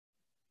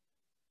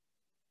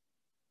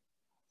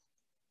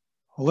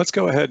Well, let's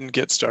go ahead and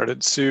get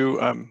started. Sue,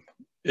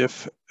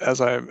 if as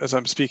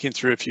I'm speaking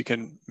through, if you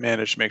can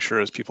manage to make sure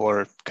as people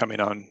are coming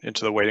on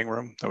into the waiting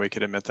room that we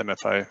could admit them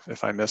if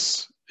I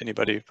miss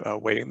anybody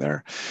waiting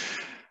there.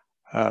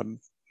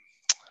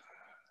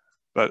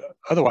 But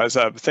otherwise,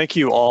 thank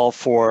you all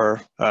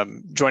for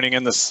joining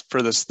in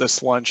for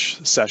this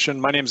lunch session.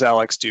 My name is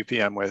Alex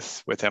Dupy. I'm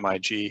with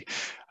MIG.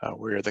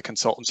 We're the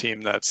consultant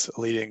team that's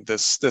leading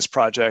this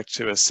project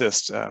to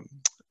assist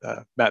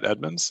Matt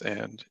Edmonds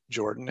and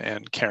Jordan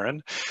and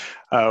Karen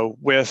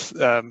with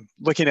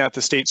looking at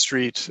the State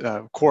Street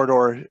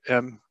corridor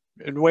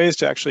in ways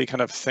to actually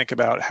kind of think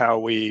about how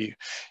we,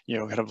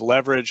 kind of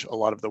leverage a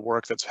lot of the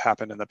work that's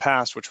happened in the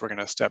past, which we're going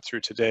to step through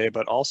today,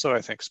 but also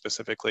I think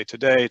specifically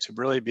today to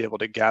really be able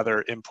to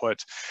gather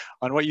input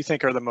on what you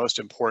think are the most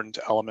important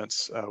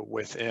elements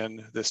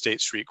within the State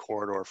Street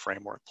Corridor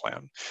Framework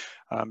Plan.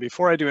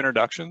 Before I do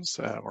introductions,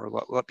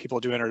 or let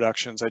people do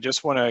introductions, I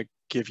just want to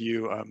give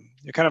you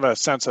kind of a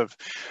sense of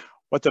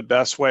what the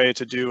best way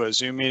to do a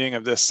Zoom meeting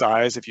of this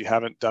size, if you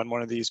haven't done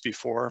one of these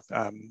before.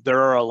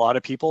 There are a lot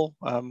of people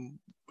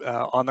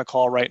on the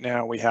call right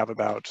now. We have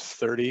about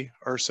 30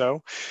 or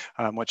so,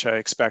 which I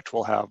expect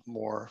we'll have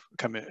more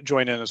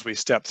join in as we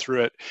step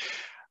through it.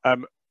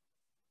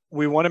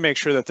 We want to make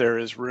sure that there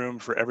is room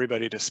for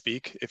everybody to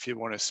speak if you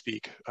want to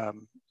speak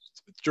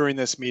during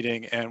this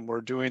meeting, and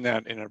we're doing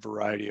that in a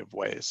variety of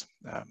ways.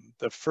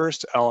 The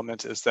first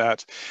element is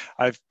that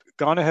I've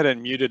gone ahead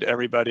and muted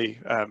everybody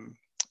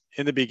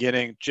in the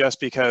beginning, just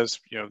because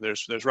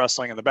there's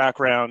rustling in the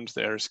background,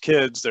 there's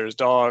kids, there's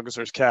dogs,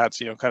 there's cats,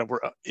 kind of we're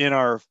in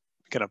our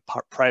kind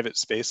of private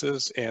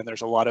spaces, and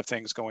there's a lot of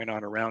things going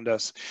on around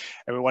us,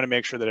 and we want to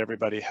make sure that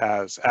everybody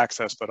has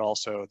access, but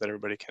also that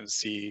everybody can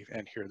see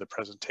and hear the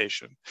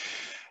presentation.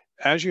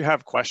 As you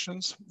have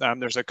questions,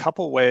 there's a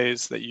couple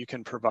ways that you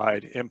can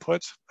provide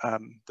input.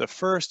 The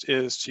first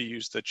is to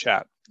use the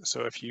chat.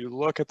 So if you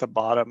look at the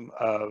bottom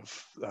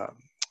of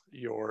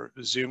your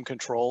Zoom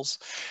controls,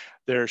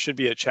 there should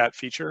be a chat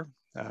feature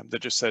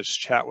that just says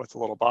chat with a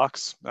little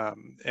box.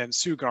 And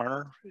Sue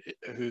Garner,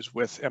 who's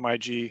with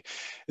MIG,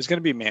 is going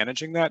to be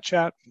managing that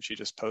chat. She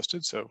just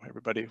posted, so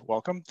everybody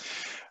welcome.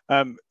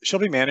 She'll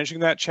be managing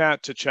that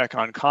chat to check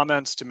on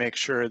comments, to make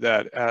sure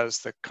that as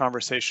the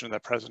conversation and the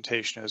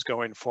presentation is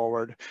going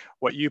forward,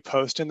 what you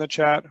post in the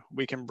chat,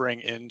 we can bring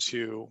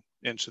into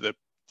the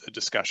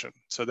discussion.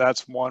 So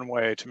that's one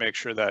way to make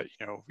sure that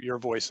your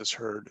voice is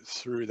heard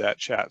through that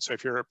chat. So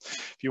if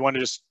you want to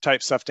just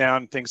type stuff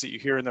down, things that you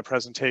hear in the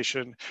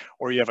presentation,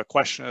 or you have a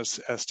question as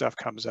stuff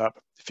comes up,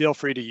 feel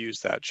free to use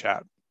that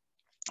chat.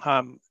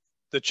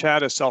 The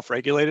chat is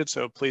self-regulated,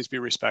 so please be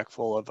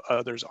respectful of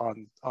others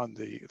on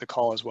the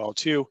call as well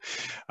too.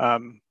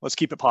 Let's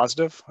keep it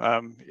positive.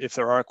 If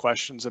there are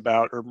questions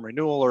about urban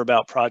renewal or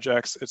about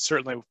projects, it's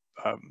certainly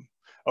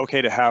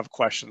okay to have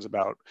questions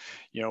about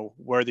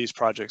where these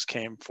projects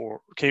came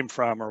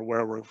from or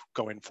where we're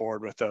going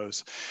forward with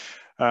those.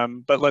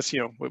 But let's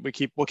we'll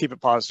keep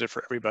it positive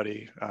for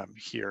everybody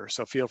here,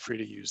 so feel free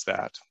to use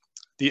that.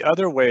 The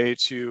other way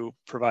to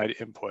provide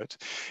input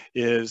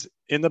is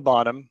in the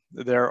bottom.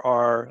 There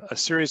are a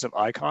series of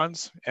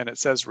icons, and it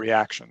says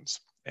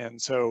reactions.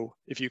 And so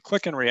if you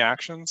click in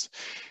reactions,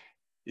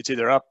 it's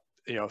either up,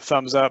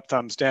 thumbs up,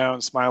 thumbs down,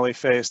 smiley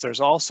face.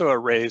 There's also a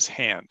raise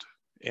hand.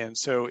 And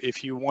so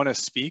if you want to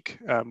speak,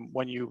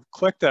 when you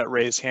click that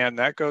raise hand,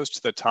 that goes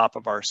to the top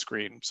of our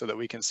screen so that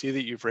we can see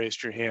that you've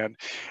raised your hand,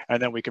 and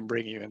then we can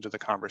bring you into the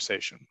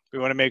conversation. We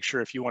want to make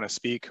sure if you want to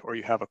speak or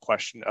you have a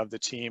question of the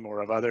team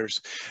or of others,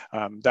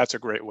 that's a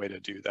great way to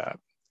do that.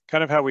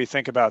 Kind of how we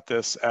think about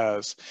this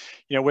as,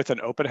 with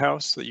an open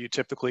house that you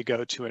typically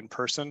go to in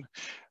person,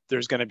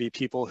 there's going to be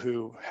people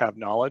who have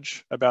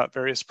knowledge about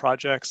various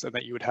projects and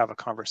that you would have a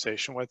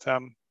conversation with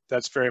them.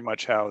 That's very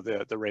much how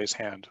the raise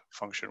hand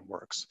function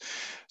works.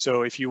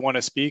 So if you want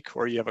to speak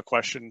or you have a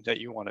question that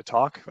you want to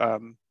talk,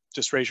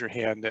 just raise your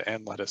hand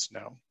and let us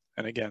know.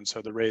 And again,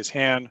 so the raise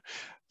hand,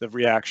 the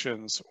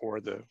reactions, or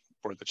the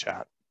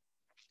chat.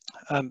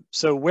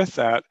 So with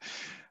that,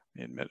 let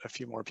me admit a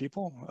few more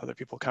people, other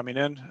people coming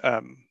in.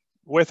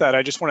 With that,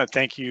 I just want to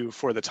thank you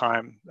for the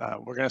time.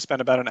 We're going to spend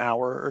about an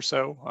hour or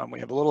so. We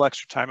have a little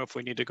extra time if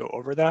we need to go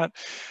over that.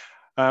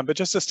 But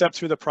just to step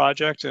through the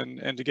project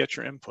and to get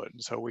your input.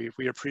 And so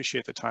we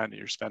appreciate the time that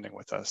you're spending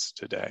with us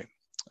today.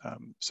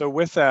 So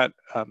with that,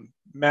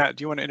 Matt,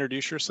 do you want to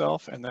introduce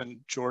yourself, and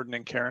then Jordan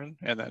and Karen,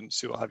 and then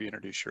Sue, I'll have you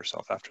introduce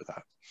yourself after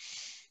that.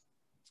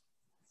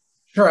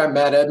 Sure, I'm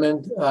Matt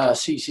Edmond,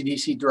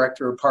 CCDC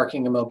Director of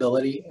Parking and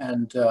Mobility,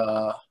 and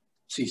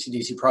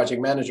CCDC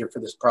Project Manager for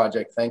this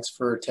project. Thanks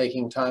for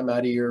taking time out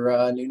of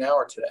your noon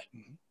hour today.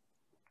 Mm-hmm.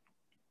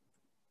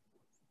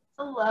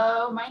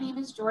 Hello, my name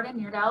is Jordan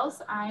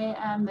Neerdals. I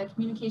am the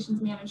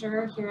Communications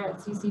Manager here at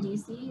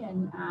CCDC,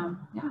 and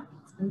yeah,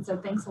 so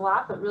thanks a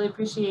lot, but really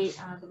appreciate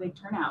the big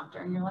turnout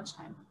during your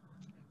lunchtime.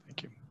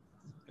 Thank you.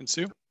 And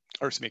Sue,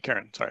 or excuse me,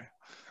 Karen, sorry.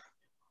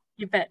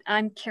 You bet.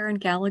 I'm Karen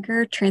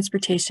Gallagher,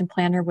 Transportation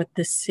Planner with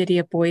the City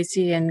of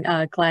Boise, and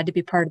glad to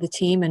be part of the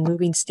team and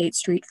moving State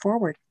Street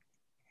forward.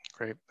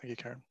 Great, thank you,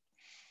 Karen.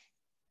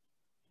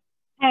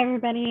 Hi,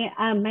 everybody.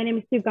 My name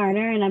is Sue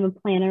Garner, and I'm a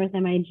planner with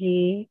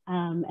MIG.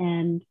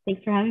 And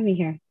thanks for having me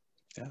here.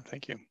 Yeah,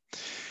 thank you.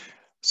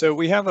 So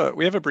we have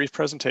a brief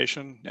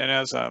presentation, and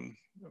as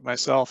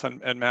myself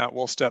and Matt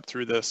will step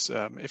through this.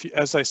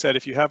 As I said,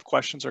 if you have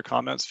questions or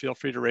comments, feel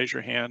free to raise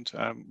your hand.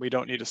 We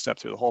don't need to step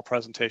through the whole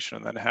presentation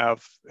and then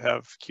have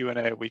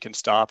Q&A. We can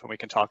stop and we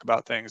can talk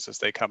about things as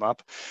they come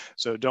up.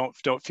 So don't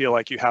feel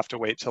like you have to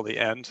wait till the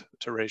end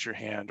to raise your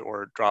hand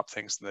or drop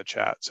things in the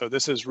chat. So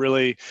this is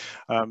really,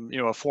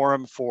 a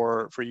forum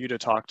for you to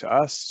talk to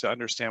us, to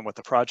understand what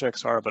the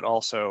projects are, but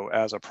also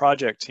as a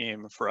project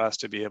team for us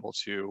to be able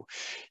to,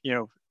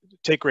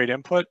 take great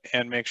input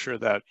and make sure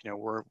that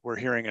we're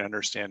hearing and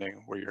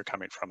understanding where you're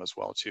coming from as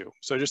well too.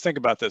 So just think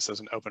about this as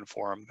an open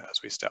forum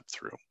as we step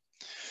through.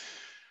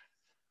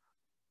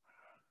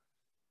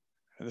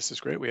 And this is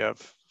great. We have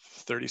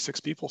 36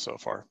 people so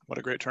far. What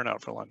a great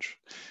turnout for lunch.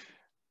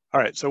 All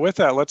right, so with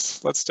that,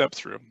 let's step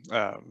through.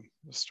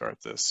 Let's start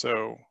this.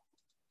 So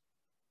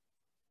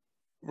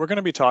we're going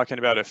to be talking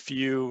about a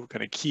few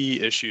kind of key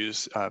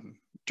issues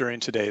during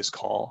today's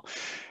call.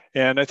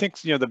 And I think,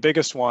 the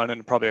biggest one,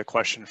 and probably a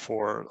question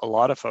for a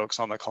lot of folks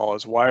on the call,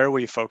 is why are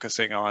we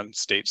focusing on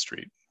State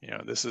Street?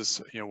 This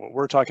is, what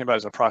we're talking about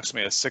is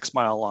approximately a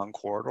 6-mile long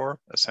corridor,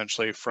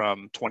 essentially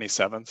from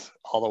 27th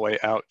all the way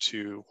out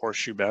to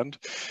Horseshoe Bend.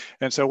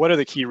 And so what are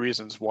the key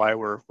reasons why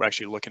we're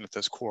actually looking at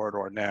this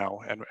corridor now,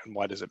 and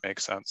why does it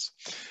make sense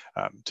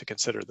to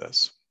consider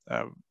this?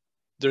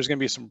 There's going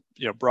to be some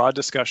broad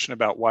discussion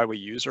about why we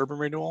use urban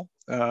renewal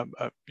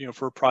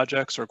for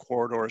projects or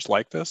corridors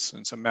like this,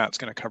 and so Matt's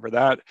going to cover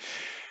that.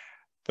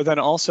 But then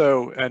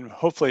also, and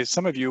hopefully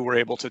some of you were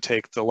able to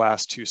take the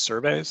last 2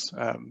 surveys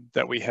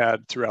that we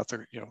had throughout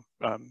the,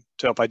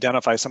 to help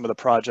identify some of the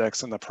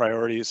projects and the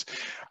priorities.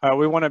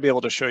 We want to be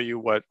able to show you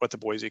what the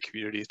Boise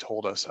community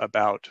told us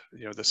about,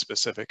 the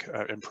specific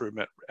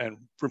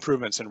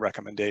improvements and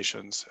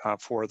recommendations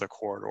for the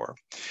corridor.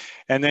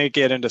 And they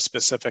get into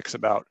specifics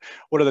about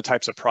what are the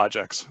types of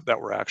projects that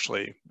we're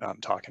actually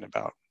talking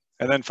about.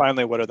 And then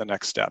finally, what are the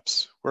next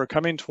steps? We're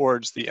coming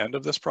towards the end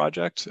of this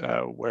project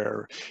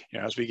where,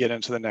 as we get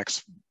into the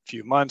next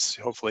few months,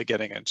 hopefully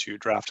getting into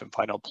draft and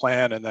final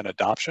plan and then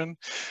adoption.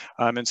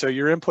 And so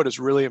your input is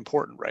really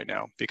important right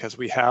now because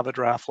we have a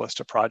draft list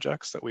of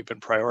projects that we've been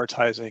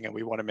prioritizing and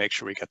we want to make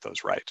sure we get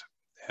those right.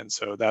 And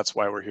so that's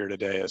why we're here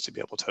today, is to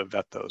be able to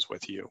vet those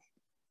with you.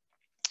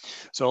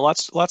 So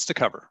lots to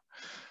cover.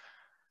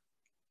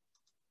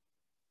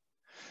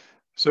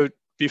 So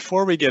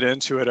before we get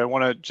into it, I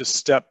want to just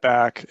step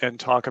back and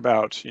talk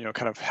about,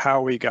 kind of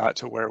how we got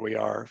to where we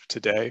are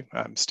today.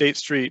 State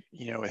Street,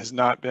 has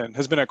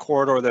been a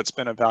corridor that's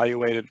been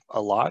evaluated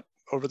a lot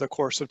over the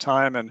course of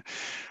time, and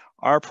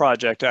our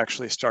project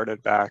actually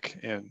started back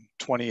in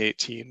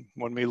 2018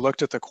 when we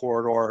looked at the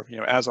corridor,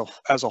 as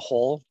a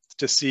whole,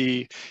 to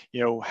see,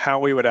 how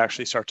we would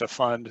actually start to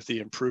fund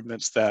the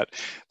improvements that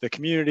the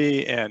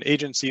community and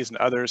agencies and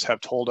others have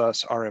told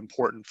us are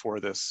important for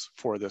this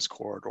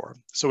corridor.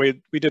 So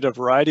we did a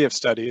variety of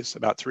studies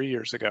about 3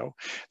 years ago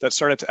that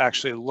started to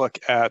actually look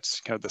at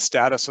kind of the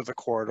status of the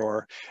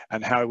corridor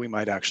and how we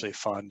might actually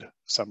fund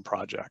some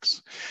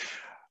projects.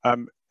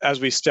 As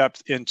we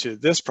stepped into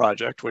this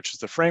project, which is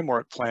the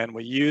framework plan,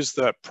 we used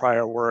the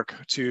prior work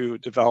to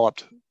develop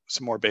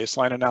some more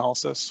baseline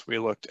analysis. We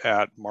looked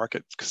at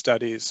market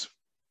studies,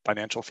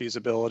 financial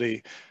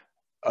feasibility,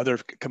 other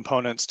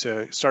components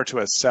to start to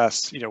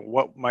assess,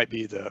 what might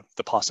be the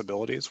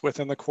possibilities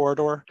within the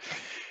corridor.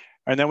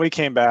 And then we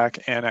came back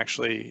and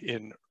actually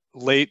in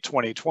late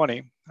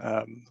 2020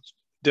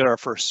 did our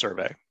first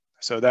survey.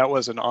 So that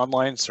was an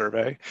online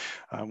survey.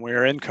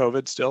 We're in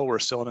COVID still. We're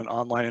still in an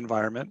online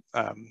environment.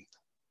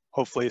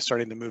 Hopefully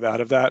starting to move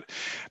out of that.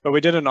 But we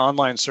did an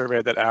online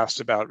survey that asked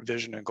about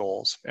vision and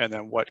goals, and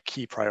then what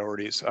key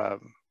priorities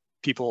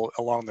people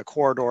along the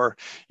corridor,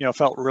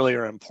 felt really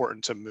are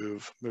important to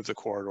move the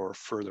corridor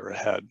further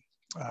ahead.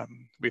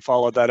 We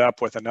followed that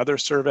up with another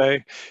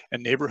survey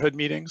and neighborhood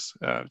meetings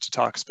to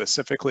talk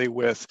specifically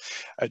with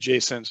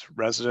adjacent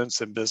residents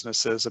and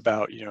businesses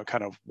about,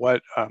 kind of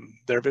what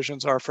their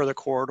visions are for the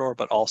corridor,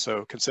 but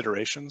also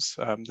considerations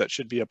that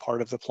should be a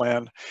part of the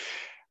plan.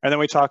 And then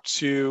we talked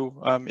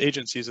to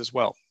agencies as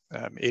well,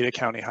 Ada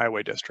County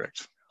Highway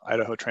District,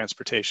 Idaho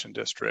Transportation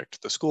District,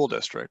 the school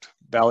district,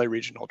 Valley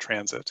Regional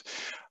Transit.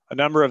 A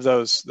number of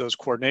those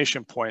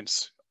coordination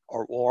points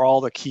are all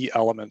the key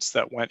elements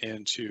that went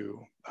into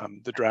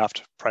the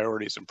draft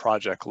priorities and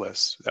project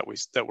lists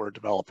that we're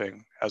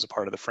developing as a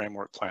part of the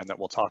framework plan that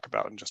we'll talk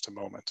about in just a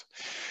moment.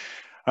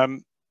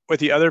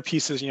 With the other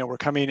pieces, we're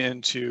coming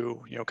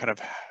into, kind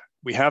of,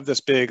 we have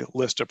this big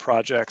list of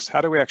projects. How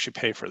do we actually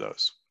pay for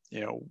those?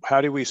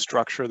 How do we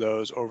structure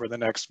those over the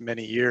next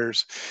many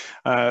years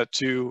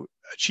to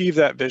achieve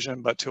that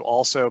vision, but to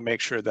also make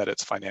sure that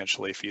it's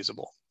financially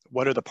feasible?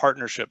 What are the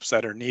partnerships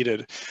that are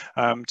needed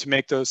to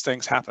make those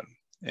things happen?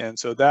 And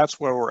so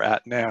that's where we're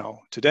at now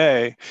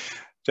today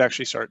to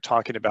actually start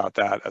talking about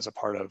that as a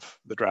part of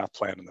the draft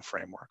plan and the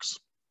frameworks.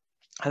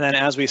 And then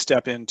as we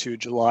step into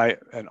July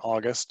and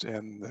August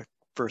and the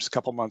first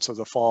couple months of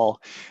the fall,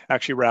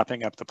 actually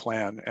wrapping up the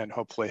plan and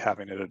hopefully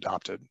having it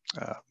adopted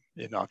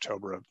in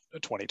October of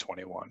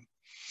 2021.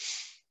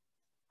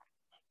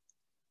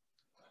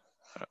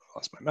 I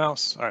lost my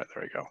mouse. All right,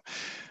 there we go.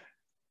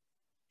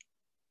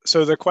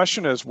 So the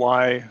question is,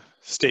 why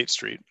State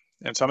Street?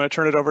 And so I'm going to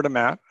turn it over to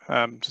Matt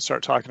to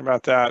start talking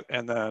about that.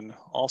 And then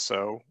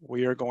also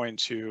we are going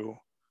to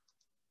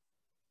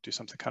do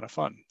something kind of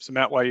fun. So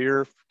Matt, while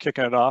you're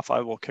kicking it off,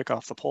 I will kick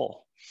off the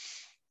poll.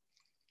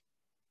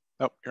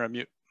 Oh, you're on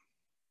mute.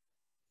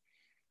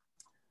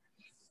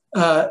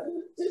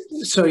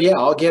 So yeah,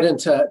 I'll get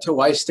into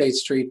why State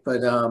Street,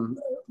 but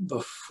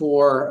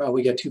before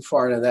we get too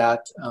far into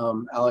that,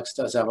 Alex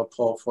does have a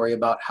poll for you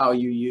about how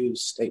you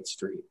use State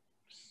Street.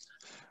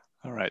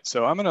 All right,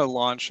 so I'm going to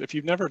launch. If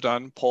you've never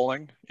done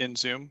polling in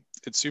Zoom,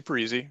 it's super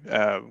easy.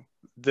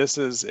 This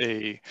is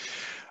a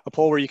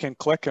poll where you can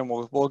click, and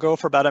we'll go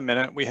for about a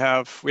minute. We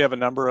have a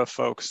number of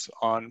folks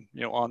on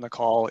on the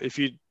call. If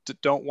you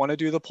don't want to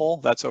do the poll,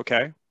 that's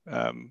okay.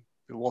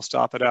 We'll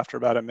stop it after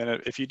about a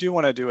minute. If you do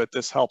want to do it,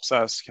 this helps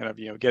us kind of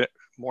get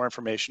more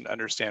information,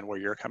 understand where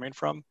you're coming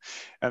from,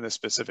 and the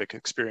specific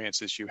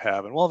experiences you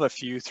have. And we'll have a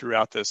few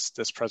throughout this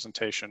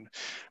presentation,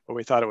 but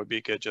we thought it would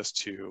be good just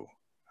to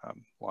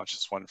launch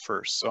this one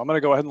first. So I'm going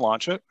to go ahead and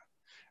launch it,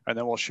 and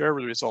then we'll share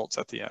the results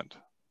at the end.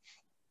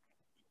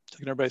 So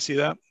can everybody see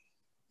that?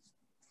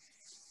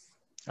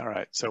 All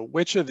right, so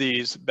which of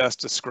these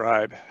best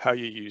describe how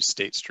you use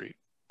State Street?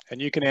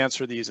 And you can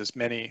answer these as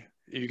many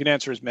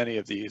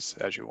of these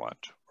as you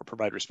want, or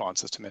provide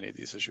responses to many of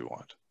these as you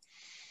want.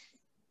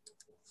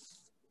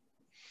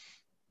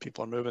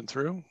 People are moving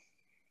through. We've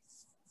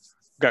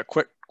got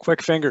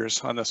quick fingers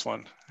on this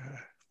one.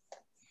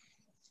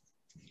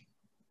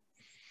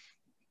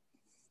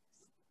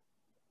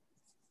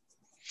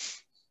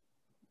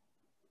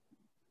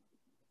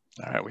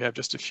 All right, we have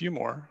just a few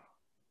more.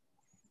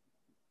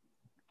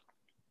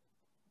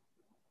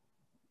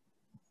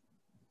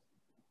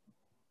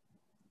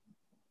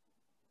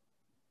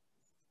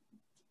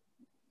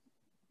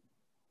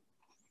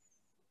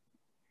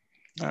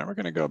 All right, we're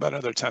going to go about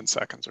another 10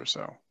 seconds or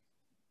so.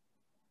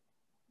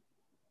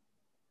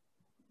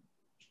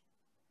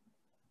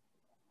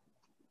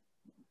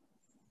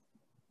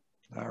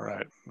 All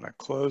right, I'm going to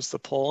close the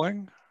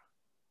polling.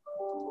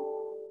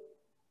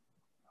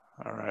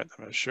 All right, I'm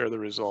going to share the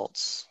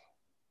results.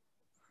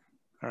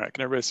 All right,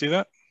 can everybody see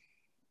that?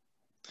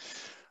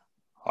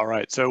 All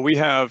right, so we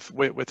have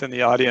within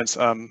the audience,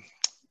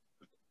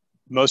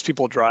 most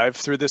people drive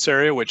through this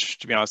area, which,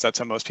 to be honest, that's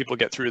how most people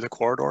get through the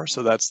corridor.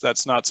 So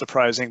that's not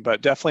surprising,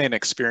 but definitely an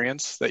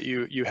experience that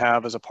you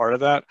have as a part of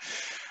that.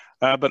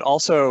 But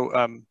also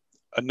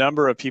a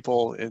number of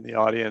people in the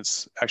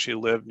audience actually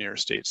live near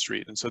State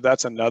Street. And so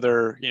that's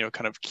another,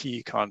 kind of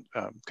key kind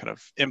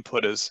of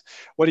input is,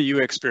 what do you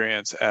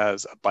experience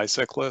as a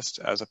bicyclist,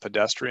 as a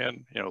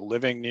pedestrian,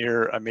 living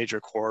near a major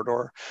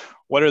corridor?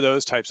 What are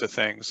those types of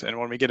things? And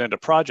when we get into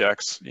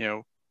projects,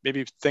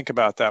 maybe think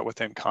about that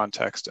within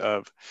context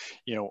of,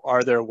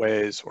 are there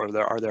ways, or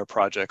are there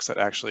projects that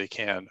actually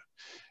can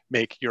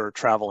make your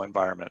travel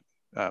environment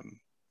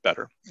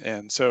better?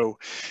 And so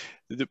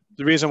the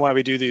reason why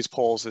we do these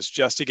polls is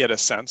just to get a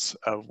sense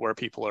of where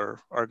people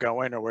are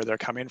going or where they're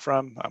coming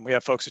from. We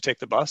have folks who take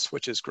the bus,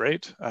 which is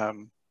great.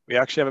 We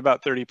actually have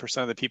about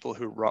 30% of the people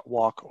who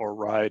walk or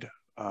ride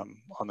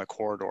on the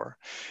corridor.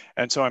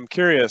 And so I'm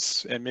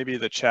curious, and maybe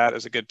the chat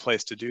is a good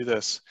place to do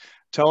this.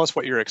 Tell us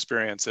what your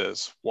experience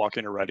is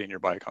walking or riding your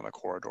bike on the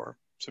corridor.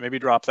 So maybe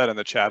drop that in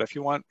the chat if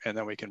you want, and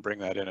then we can bring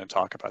that in and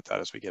talk about that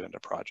as we get into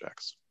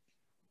projects.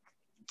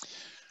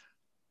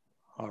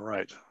 All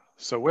right,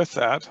 so with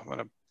that, I'm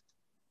gonna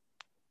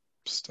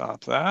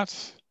stop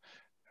that.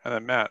 And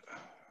then Matt,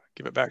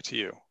 give it back to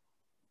you.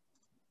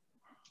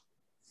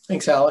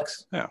 Thanks,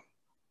 Alex. Yeah.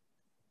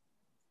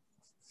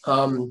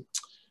 And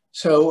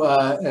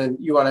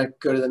you want to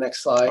go to the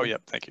next slide? Oh, yeah,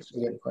 thank you. So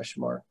we get a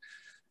question mark.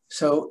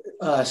 So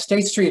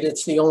State Street,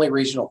 it's the only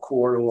regional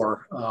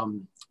corridor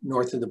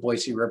north of the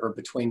Boise River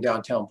between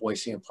downtown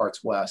Boise and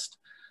parts west.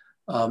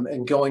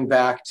 And going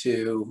back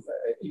to,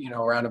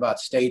 around about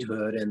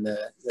statehood and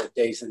the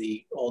days of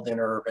the old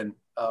interurban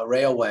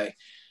railway,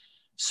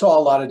 saw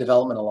a lot of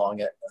development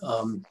along it.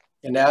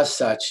 And as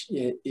such,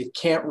 it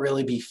can't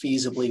really be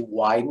feasibly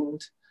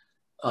widened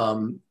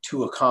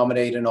to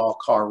accommodate an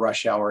all-car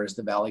rush hour as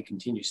the valley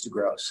continues to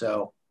grow.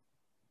 So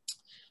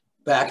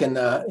back in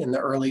the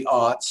early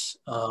aughts,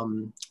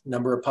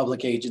 number of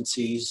public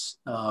agencies,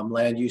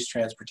 land use,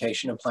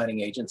 transportation, and planning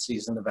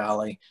agencies in the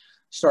valley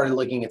started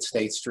looking at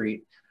State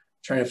Street,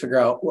 trying to figure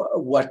out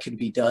what could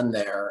be done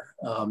there.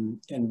 And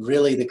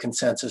really the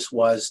consensus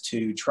was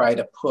to try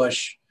to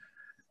push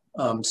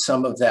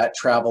some of that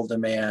travel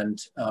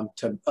demand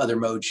to other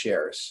mode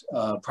shares,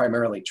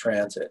 primarily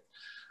transit.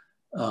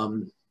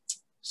 And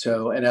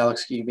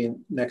Alex, can you be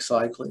next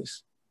slide,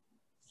 please?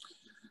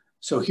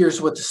 So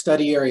here's what the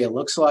study area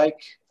looks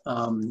like.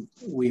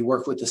 We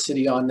worked with the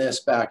city on this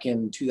back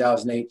in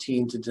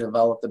 2018 to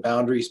develop the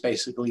boundaries.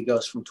 Basically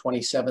goes from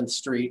 27th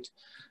Street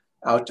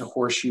out to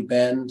Horseshoe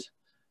Bend.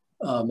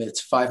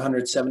 It's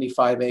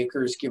 575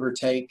 acres, give or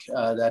take.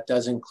 That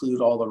does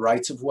include all the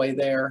rights of way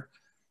there.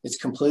 It's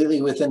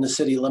completely within the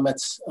city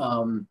limits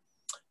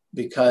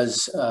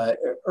because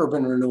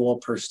urban renewal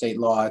per state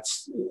law,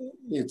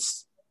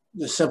 it's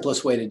the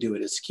simplest way to do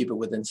it is to keep it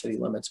within city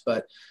limits.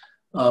 But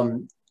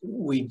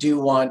we do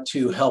want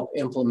to help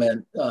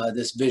implement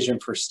this vision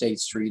for State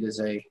Street as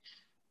a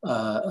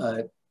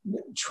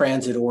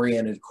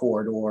transit-oriented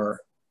corridor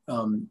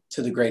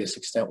to the greatest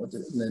extent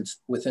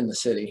within the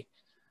city.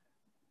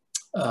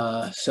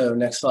 So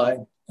next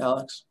slide,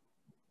 Alex.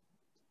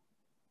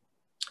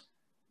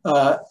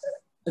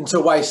 And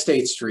so why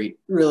State Street?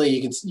 Really,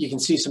 you can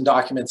see some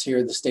documents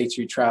here, the State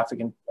Street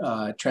Traffic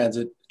and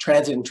Transit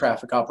and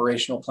Traffic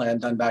Operational Plan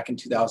done back in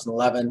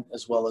 2011,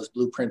 as well as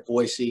Blueprint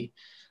Boise,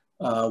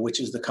 which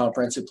is the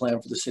comprehensive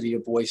plan for the city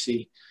of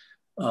Boise.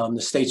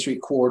 The State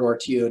Street Corridor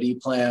TOD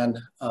plan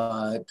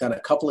done a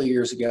couple of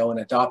years ago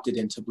and adopted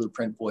into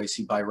Blueprint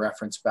Boise by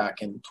reference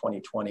back in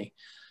 2020,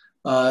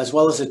 as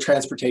well as the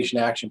Transportation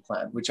Action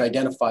Plan, which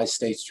identifies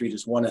State Street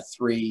as one of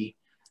 3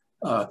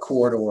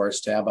 corridors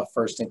to have a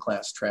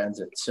first-in-class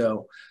transit.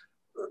 So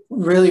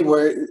really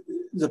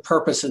the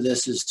purpose of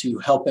this is to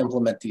help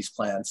implement these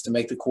plans, to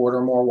make the corridor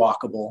more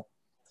walkable,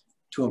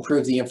 to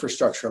improve the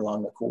infrastructure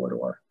along the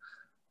corridor,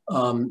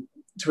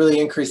 to really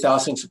increase the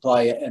housing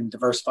supply and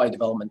diversify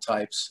development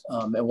types.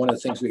 And one of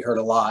the things we heard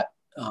a lot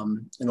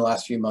in the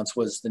last few months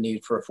was the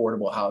need for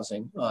affordable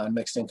housing and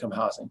mixed income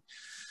housing.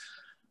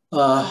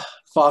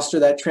 Foster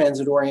that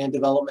transit-oriented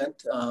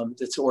development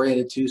that's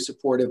oriented to,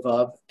 supportive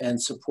of,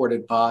 and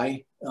supported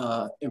by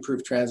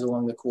improved transit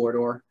along the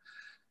corridor.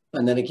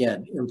 And then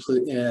again,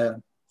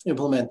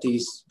 implement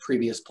these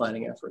previous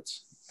planning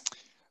efforts.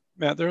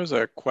 Matt, there was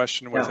a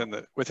question within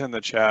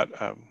the chat.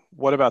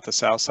 What about the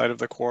south side of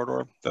the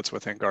corridor that's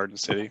within Garden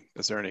City?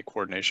 Is there any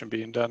coordination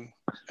being done?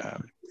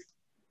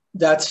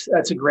 That's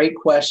a great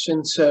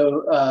question.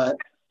 So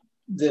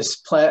this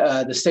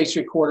plan, the State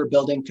Street Corridor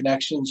building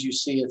connections, you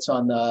see it's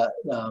on the,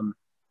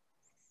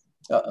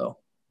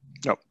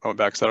 Nope, oh,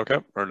 back, is that okay,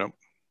 or no?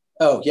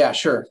 Oh yeah,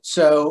 sure.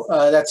 So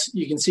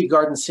you can see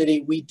Garden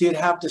City. We did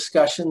have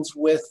discussions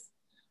with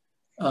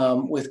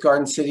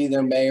Garden City,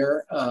 their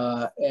mayor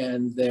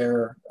and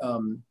their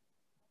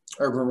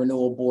urban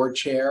renewal board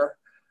chair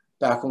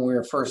back when we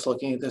were first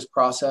looking at this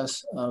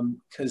process,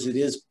 because it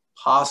is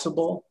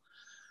possible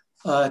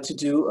to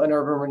do an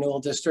urban renewal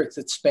district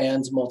that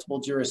spans multiple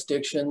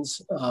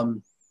jurisdictions.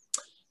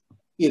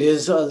 It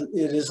is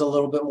a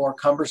little bit more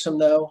cumbersome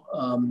though,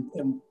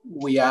 and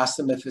we asked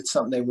them if it's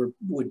something they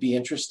would be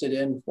interested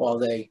in. While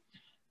they,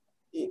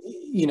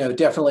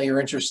 definitely are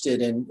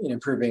interested in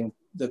improving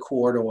the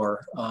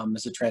corridor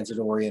as a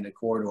transit-oriented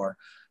corridor,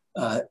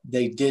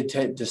 they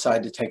did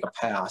decide to take a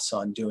pass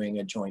on doing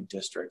a joint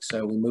district.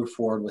 So we moved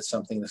forward with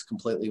something that's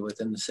completely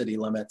within the city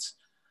limits.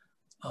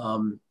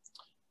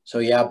 So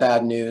yeah,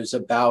 bad news.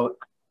 About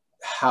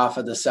half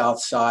of the south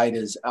side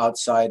is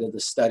outside of the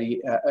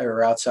study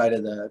or outside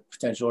of the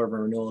potential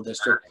urban renewal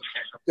district.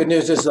 Good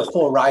news is the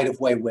full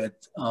right-of-way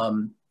width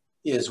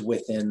is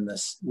within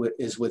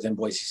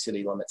Boise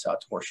city limits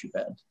out to Horseshoe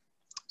Bend.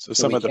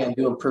 So we can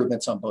do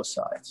improvements on both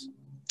sides.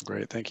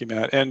 Great, thank you,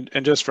 Matt. And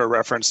just for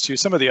reference to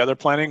some of the other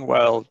planning,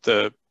 while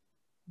the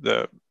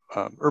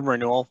urban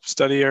renewal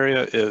study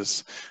area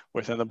is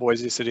within the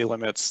Boise city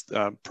limits,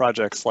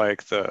 projects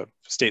like the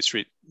State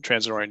Street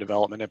Transit-Oriented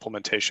Development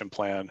Implementation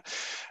Plan,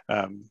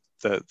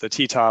 the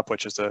TTOP,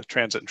 which is the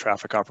Transit and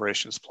Traffic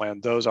Operations Plan,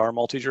 those are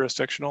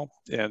multi-jurisdictional.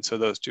 And so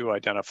those do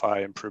identify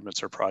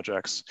improvements or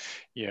projects,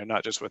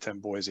 not just within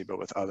Boise, but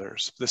with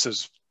others. This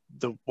is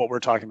what we're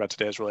talking about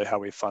today is really how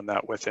we fund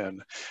that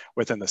within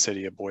the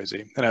city of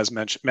Boise. And as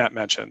Matt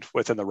mentioned,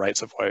 within the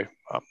rights of way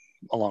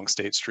along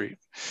State Street.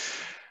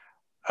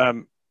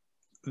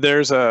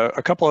 There's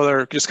a couple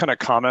other just kind of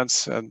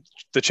comments, and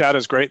the chat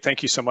is great.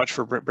 Thank you so much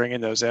for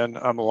bringing those in.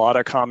 A lot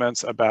of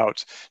comments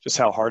about just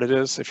how hard it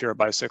is if you're a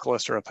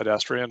bicyclist or a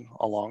pedestrian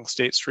along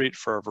State Street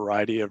for a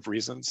variety of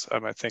reasons.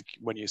 I think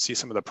when you see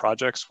some of the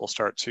projects, we'll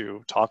start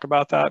to talk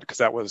about that, because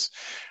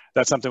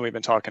that's something we've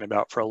been talking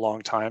about for a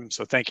long time.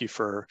 So thank you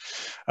for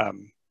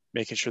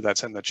making sure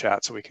that's in the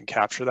chat so we can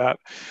capture that.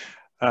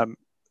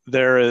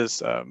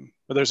 There's a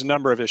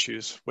number of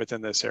issues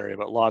within this area,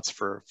 but lots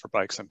for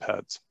bikes and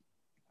peds.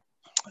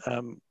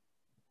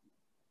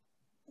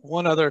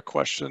 One other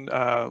question,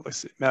 let's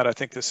see, Matt, I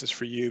think this is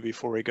for you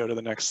before we go to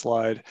the next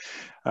slide.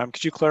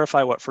 Could you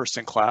clarify what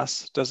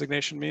first-in-class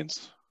designation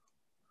means?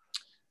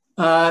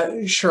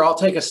 Sure, I'll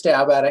take a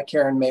stab at it.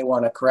 Karen may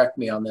want to correct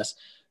me on this.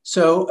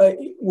 So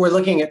we're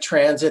looking at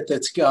transit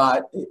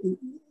that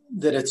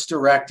it's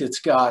direct, it's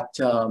got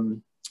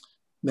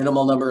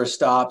minimal number of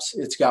stops,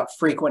 it's got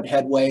frequent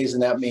headways,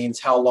 and that means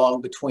how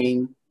long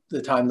between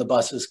the time the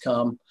buses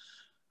come.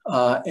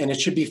 And it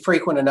should be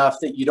frequent enough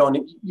that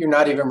you're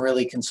not even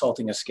really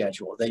consulting a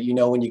schedule, that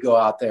when you go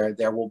out there,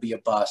 there will be a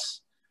bus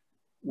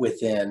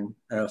within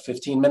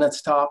 15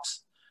 minutes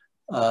tops.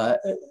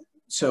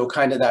 So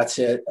kind of that's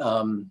it.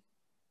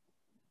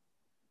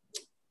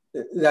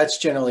 That's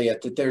generally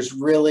it, that there's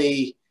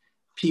really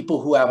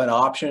people who have an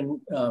option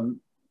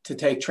to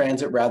take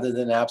transit rather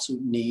than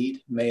absolute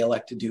need may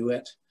elect to do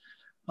it.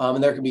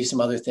 And there could be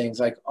some other things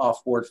like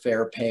off-board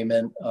fare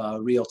payment,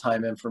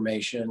 real-time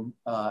information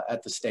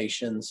at the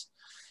stations.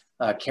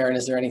 Karen,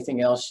 is there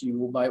anything else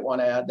you might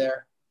want to add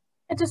there?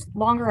 And just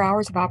longer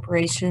hours of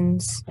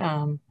operations,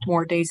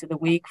 more days of the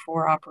week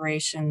for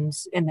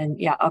operations, and then,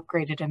 yeah,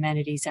 upgraded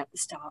amenities at the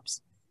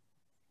stops.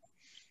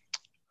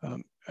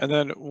 And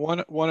then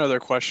one other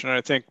question, and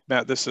I think,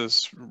 Matt, this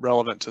is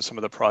relevant to some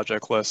of the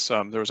project lists.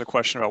 There was a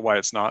question about why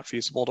it's not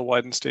feasible to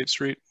widen State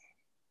Street.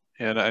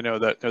 And I know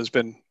that that's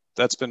been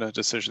a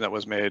decision that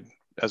was made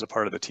as a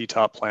part of the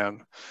T-top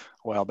plan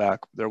a while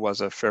back. There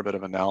was a fair bit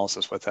of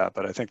analysis with that,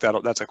 but I think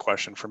that's a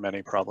question for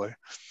many probably.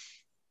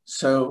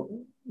 So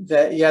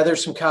yeah,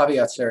 there's some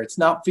caveats there. It's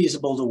not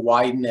feasible to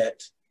widen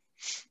it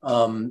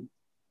to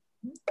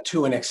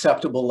an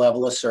acceptable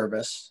level of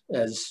service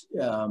as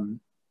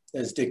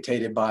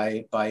dictated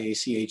by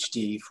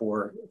ACHD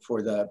for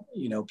the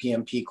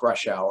PM peak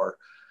rush hour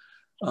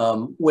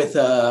with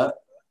a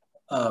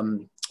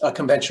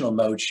conventional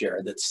mode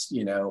share that's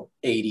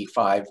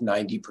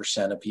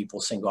 85–90% of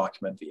people single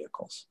occupant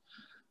vehicles.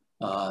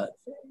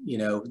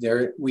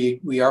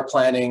 We are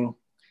planning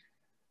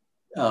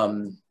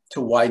to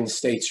widen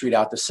State Street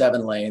out to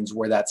 7 lanes,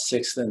 where that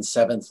 6th and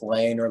 7th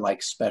lane are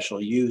like special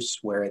use,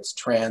 where it's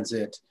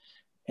transit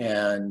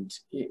and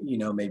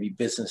maybe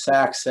business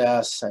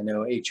access. I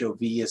know HOV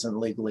isn't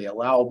legally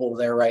allowable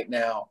there right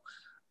now,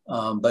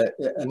 but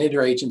an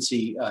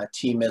interagency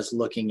team is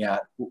looking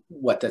at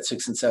what that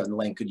 6th and 7th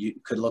lane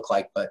could look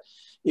like, but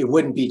it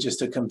wouldn't be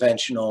just a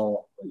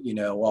conventional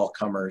all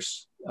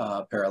comers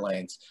pair of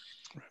lanes.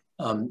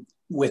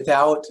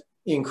 Without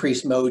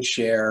increased mode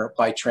share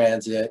by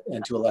transit,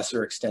 and to a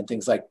lesser extent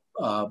things like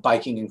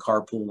biking and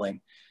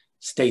carpooling,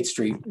 State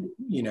Street,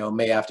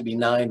 may have to be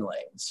 9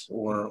 lanes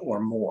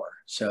or more.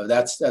 So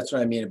that's what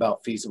I mean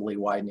about feasibly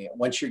widening it.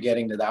 Once you're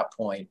getting to that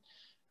point,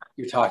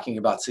 you're talking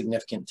about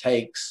significant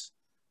takes.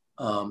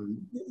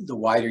 The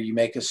wider you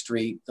make a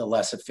street, the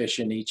less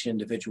efficient each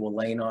individual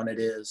lane on it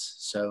is.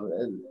 So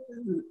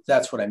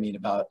that's what I mean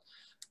about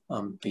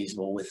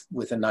feasible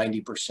with a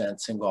 90%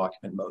 single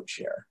occupant mode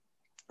share.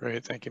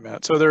 Great, thank you,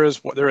 Matt. So there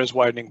is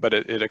widening, but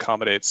it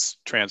accommodates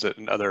transit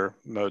and other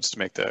modes to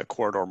make the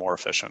corridor more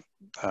efficient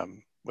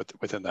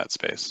within that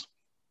space,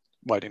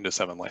 widening to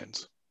 7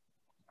 lanes.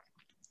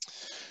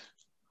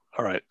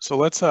 All right, so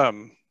let's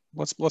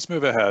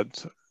move ahead.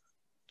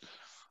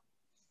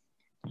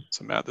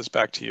 So Matt, this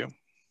back to you.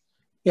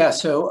 Yeah,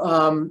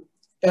 so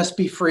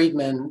SB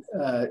Friedman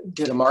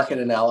did a market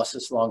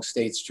analysis along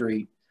State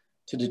Street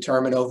to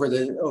determine over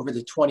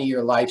the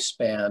 20-year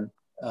lifespan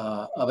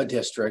of a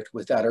district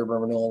with that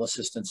urban renewal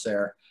assistance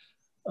there,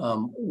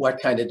 what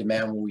kind of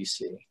demand will we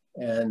see?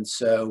 And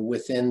so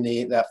within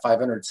that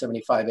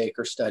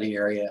 575-acre study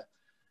area,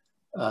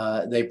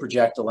 they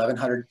project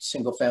 1,100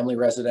 single-family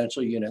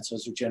residential units.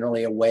 Those are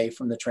generally away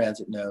from the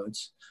transit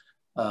nodes.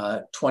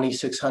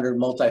 2,600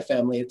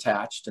 multifamily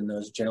attached, and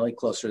those generally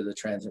closer to the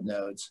transit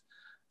nodes,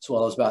 as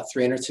well as about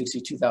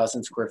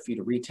 362,000 square feet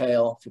of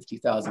retail,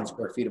 50,000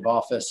 square feet of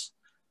office,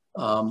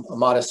 a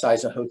modest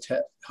size of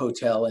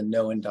hotel and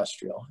no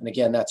industrial. And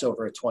again, that's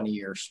over a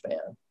 20-year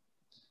span.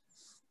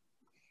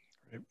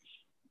 Great.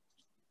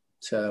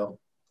 So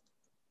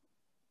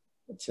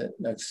that's it,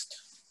 next.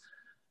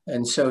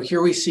 And so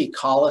here we see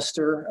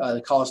Collister,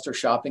 the Collister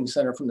Shopping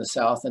Center from the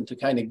south, and to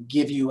kind of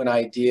give you an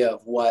idea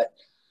of what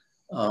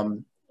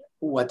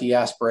the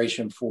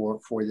aspiration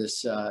for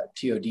this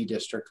TOD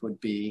district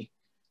would be.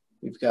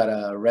 We've got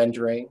a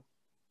rendering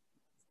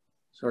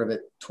sort of at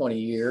 20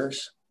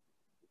 years.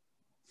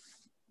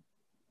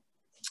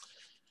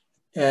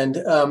 And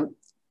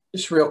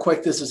just real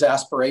quick, this is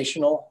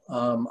aspirational.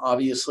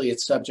 Obviously,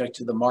 it's subject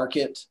to the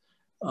market,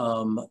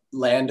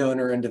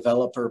 landowner and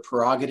developer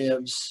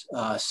prerogatives,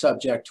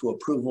 subject to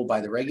approval by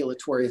the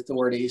regulatory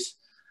authorities.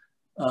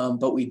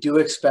 But we do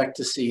expect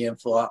to see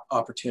infill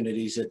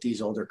opportunities at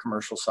these older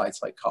commercial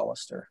sites like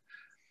Collister.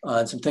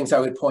 And some things I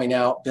would point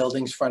out: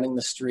 buildings fronting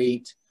the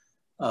street,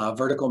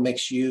 vertical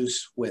mixed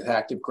use with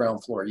active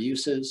ground floor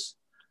uses,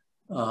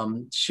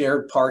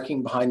 shared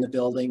parking behind the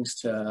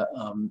buildings to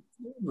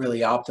really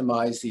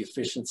optimize the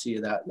efficiency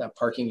of that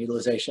parking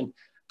utilization,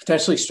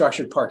 potentially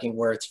structured parking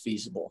where it's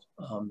feasible,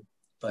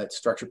 but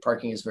structured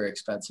parking is very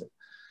expensive.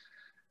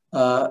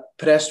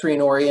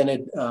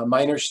 Pedestrian-oriented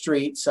minor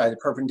streets, either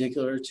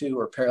perpendicular to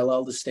or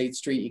parallel to State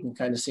Street. You can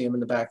kind of see them in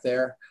the back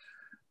there.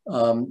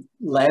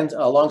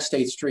 Along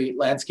State Street,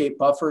 landscape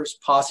buffers,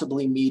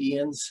 possibly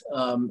medians,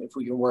 if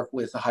we can work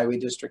with the Highway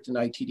District and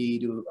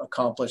ITD to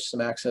accomplish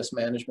some access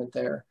management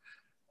there,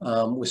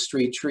 with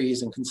street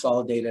trees and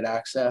consolidated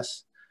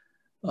access.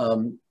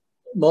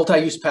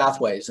 Multi-use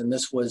pathways, and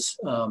this was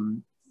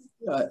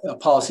a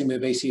policy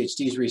move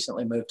ACHD's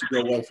recently moved to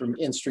go away from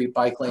in-street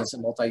bike lanes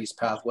and multi-use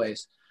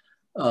pathways.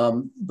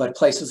 But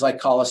places like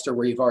Collister,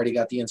 where you've already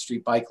got the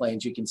in-street bike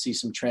lanes, you can see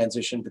some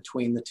transition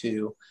between the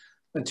two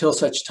until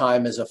such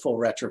time as a full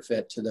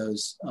retrofit to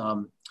those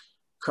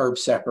curb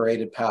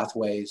separated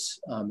pathways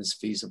is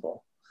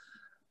feasible.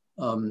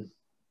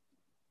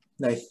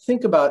 And I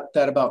think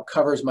about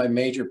covers my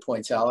major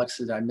points. Alex,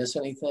 did I miss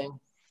anything?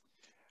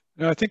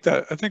 No, I think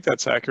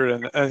that's accurate,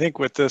 and I think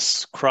with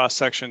this cross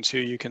section too,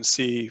 you can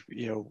see,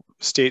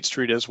 State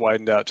Street is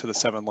widened out to the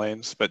 7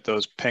 lanes, but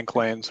those pink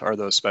lanes are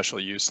those special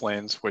use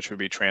lanes, which would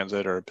be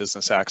transit or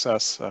business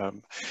access.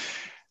 And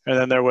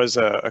then there was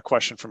a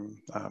question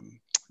from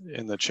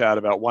in the chat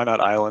about why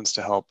not islands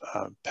to help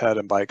ped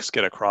and bikes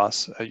get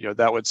across.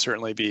 That would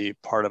certainly be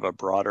part of a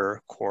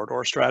broader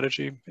corridor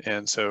strategy.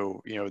 And so,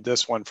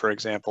 this one, for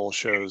example,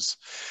 shows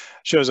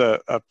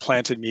a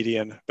planted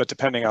median, but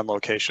depending on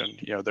location,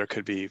 there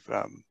could be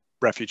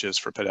refuges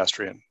for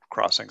pedestrian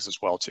crossings as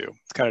well too.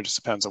 It kind of just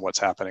depends on what's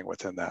happening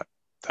within that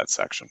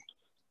section.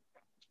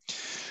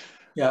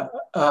 Yeah,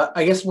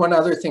 I guess one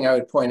other thing I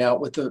would point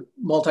out with the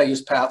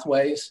multi-use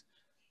pathways.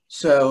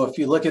 So if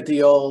you look at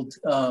the old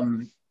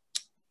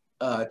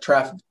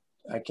traffic,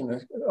 I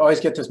can always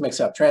get this mixed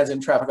up, transit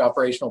and traffic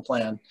operational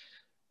plan.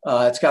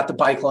 It's got the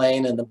bike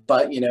lane and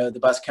the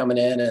bus coming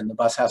in, and the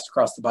bus has to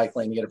cross the bike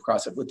lane to get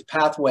across it. With the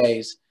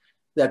pathways,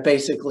 that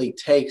basically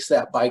takes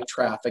that bike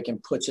traffic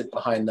and puts it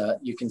behind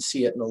you can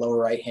see it in the lower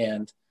right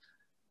hand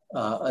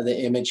of the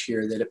image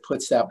here, that it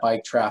puts that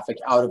bike traffic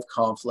out of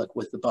conflict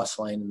with the bus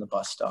lane and the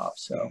bus stop.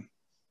 So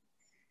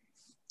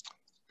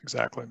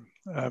exactly.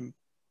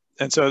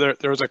 And so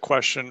there was a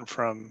question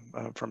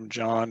from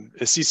John: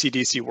 is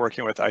CCDC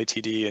working with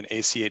ITD and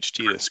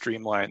ACHD to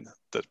streamline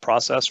the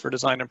process for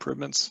design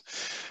improvements?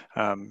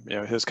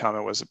 His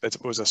comment was it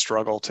was a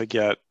struggle to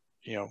get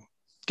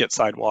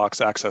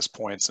sidewalks, access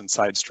points, and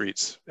side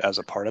streets as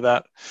a part of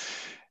that.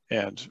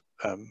 And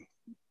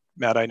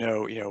Matt, I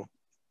know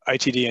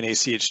ITD and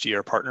ACHD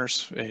are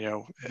partners,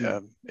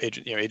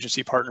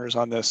 agency partners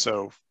on this.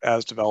 So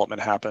as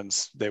development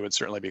happens, they would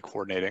certainly be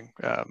coordinating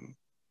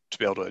to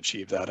be able to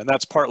achieve that. And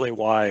that's partly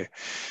why,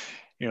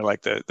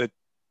 like the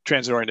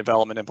Transit-Oriented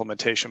Development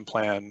Implementation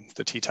Plan,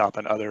 the TTOP,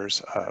 and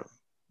others,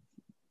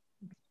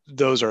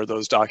 those are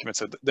those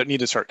documents that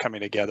need to start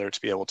coming together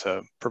to be able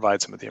to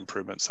provide some of the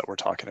improvements that we're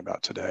talking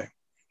about today.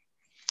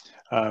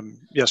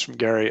 Yes, from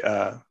Gary,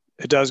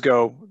 it does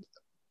go,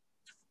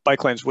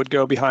 bike lanes would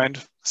go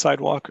behind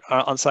sidewalk,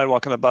 on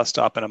sidewalk and the bus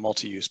stop, in a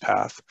multi-use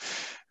path.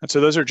 And so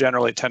those are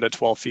generally 10 to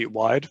 12 feet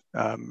wide.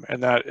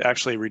 And that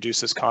actually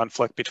reduces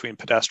conflict between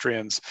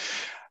pedestrians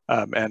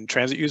and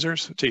transit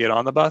users to get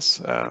on the bus,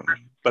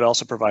 but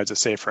also provides a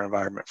safer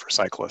environment for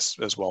cyclists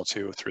as well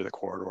too through the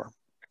corridor.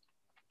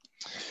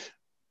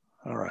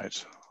 All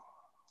right,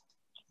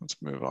 let's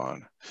move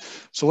on.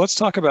 So let's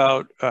talk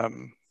about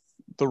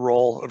the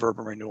role of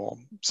urban renewal.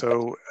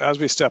 So as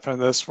we step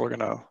into this, we're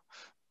gonna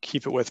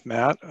keep it with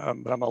Matt, but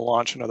I'm gonna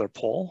launch another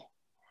poll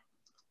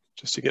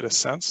just to get a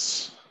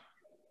sense.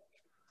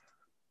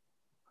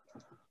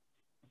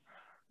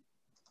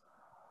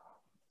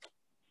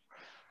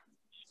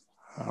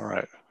 All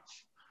right,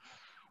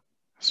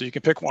 so you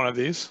can pick one of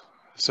these.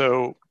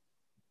 So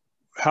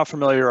how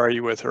familiar are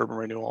you with urban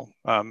renewal?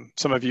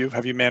 Some of you,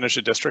 have you managed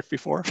a district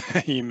before?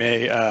 you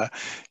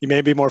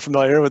may be more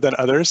familiar with than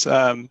others.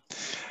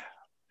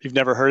 You've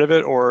never heard of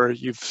it, or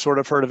you've sort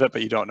of heard of it,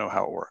 but you don't know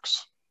how it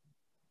works.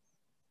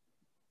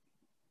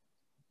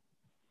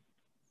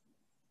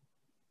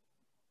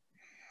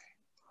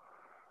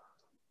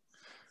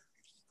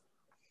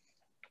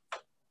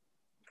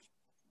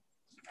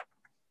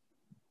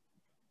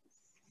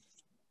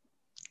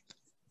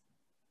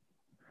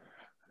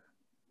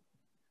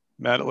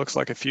 Matt, it looks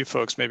like a few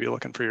folks may be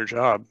looking for your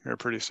job here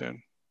pretty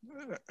soon.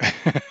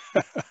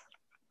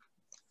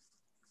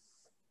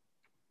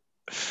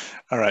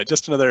 All right,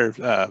 just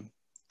another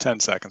 10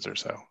 seconds or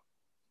so.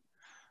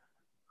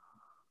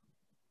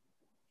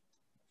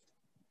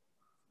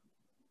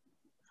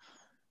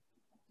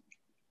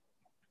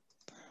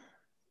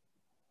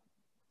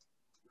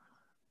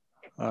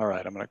 All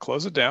right, I'm gonna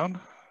close it down.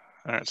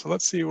 All right, so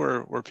let's see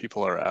where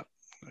people are at.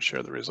 I'll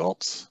share the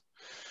results.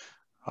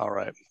 All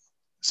right,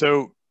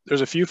 so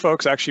there's a few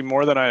folks, actually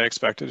more than I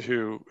expected,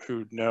 who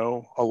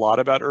know a lot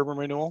about urban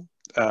renewal,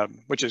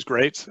 which is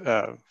great.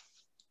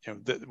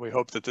 We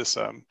hope that this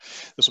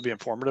will be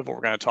informative, what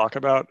we're going to talk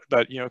about.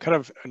 But kind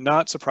of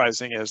not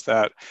surprising is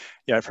that,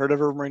 yeah, I've heard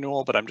of urban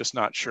renewal, but I'm just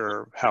not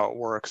sure how it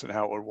works and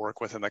how it would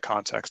work within the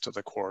context of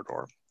the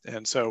corridor.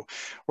 And so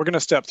we're going to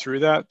step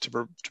through that to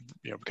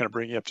kind of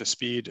bring you up to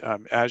speed.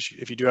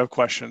 If you do have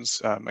questions,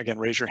 again,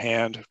 raise your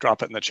hand,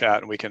 drop it in the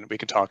chat, and we can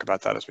talk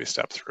about that as we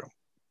step through.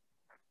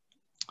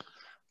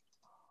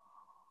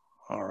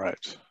 All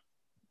right.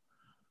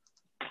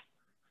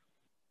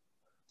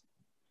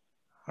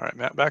 All right,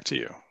 Matt, back to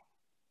you.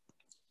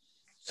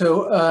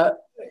 So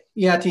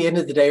yeah, at the end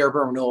of the day,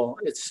 urban renewal,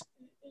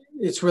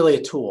 it's really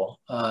a tool.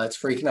 It's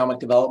for economic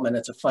development.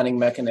 It's a funding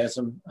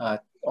mechanism,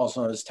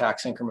 also known as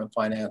tax increment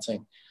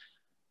financing,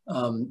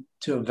 to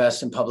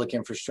invest in public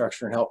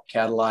infrastructure and help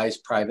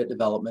catalyze private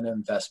development and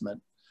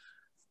investment.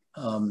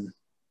 And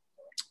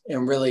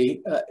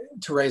really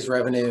to raise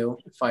revenue,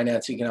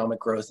 finance economic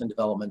growth and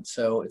development.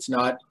 So it's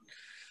not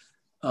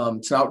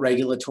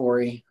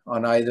regulatory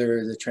on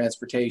either the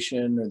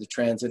transportation or the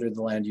transit or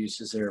the land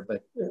uses there,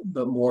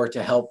 but more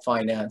to help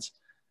finance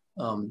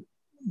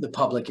the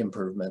public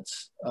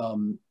improvements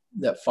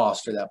that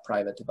foster that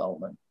private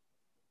development.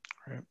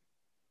 Great.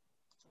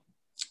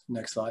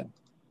 Next slide.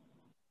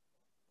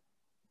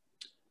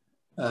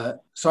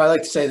 So I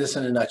like to say this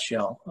in a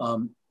nutshell.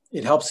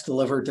 It helps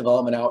deliver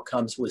development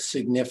outcomes with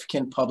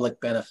significant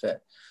public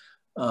benefit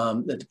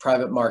that the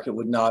private market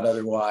would not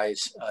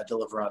otherwise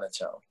deliver on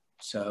its own.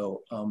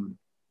 So I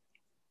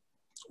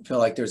feel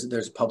like there's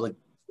a public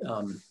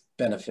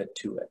benefit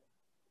to it.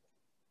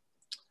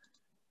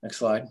 Next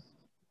slide.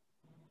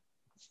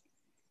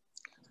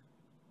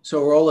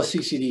 So role of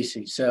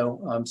CCDC. So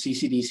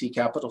CCDC,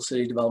 Capital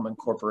City Development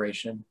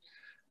Corporation.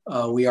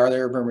 We are the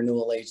urban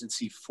renewal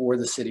agency for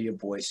the city of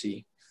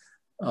Boise,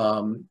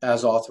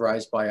 as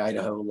authorized by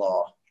Idaho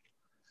law.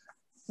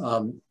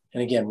 And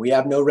again, we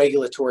have no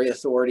regulatory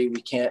authority.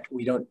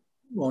 We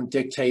won't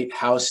dictate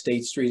how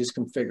State Street is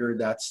configured.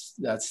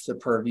 That's the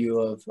purview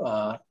of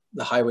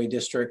the Highway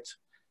District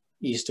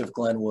east of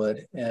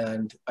Glenwood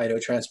and Idaho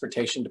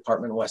Transportation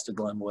Department west of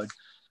Glenwood.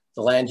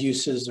 The land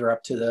uses are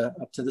up to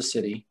the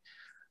city.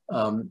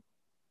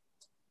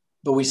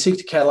 But we seek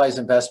to catalyze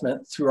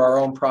investment through our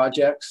own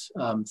projects,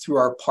 through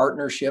our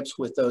partnerships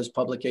with those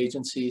public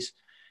agencies,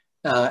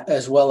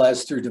 as well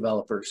as through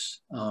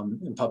developers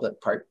and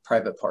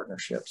public-private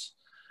partnerships.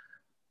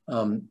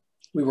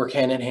 We work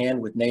hand in hand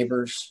with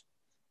neighbors,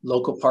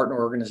 local partner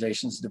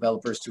organizations,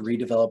 developers to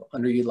redevelop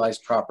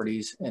underutilized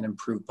properties and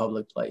improve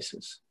public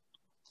places.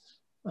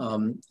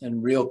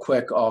 And real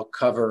quick, I'll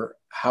cover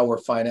how we're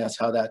financed,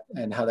 how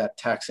that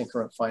tax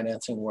increment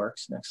financing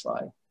works. Next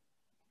slide.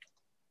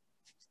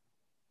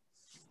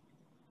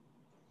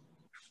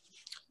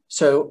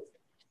 So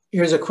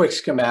here's a quick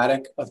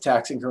schematic of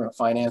tax increment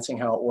financing,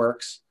 how it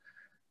works.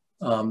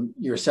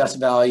 Your assessed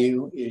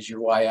value is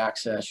your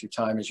y-axis, your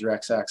time is your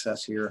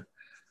x-axis here.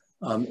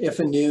 If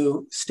a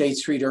new State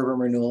Street Urban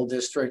Renewal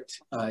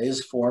District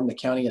is formed, the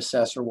county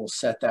assessor will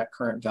set that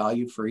current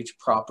value for each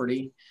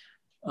property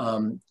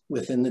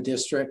within the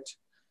district,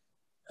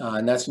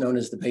 and that's known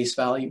as the base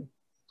value.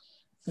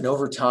 And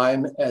over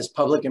time, as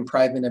public and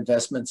private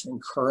investments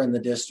incur in the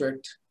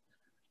district,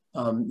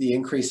 the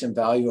increase in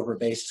value over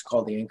base is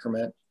called the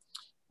increment.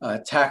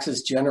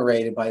 Taxes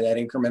generated by that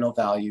incremental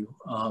value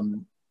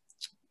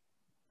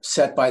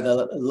set by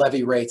the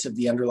levy rates of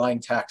the underlying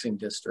taxing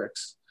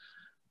districts.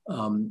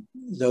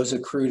 Those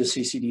accrue to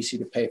CCDC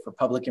to pay for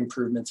public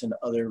improvements and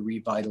other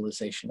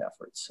revitalization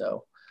efforts.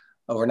 So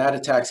we're not a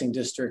taxing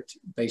district.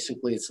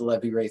 Basically, it's the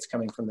levy rates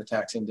coming from the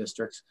taxing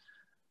districts.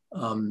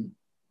 And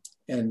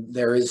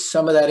there is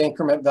some of that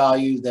increment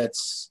value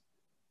that's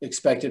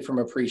expected from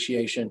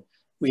appreciation.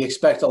 We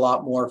expect a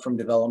lot more from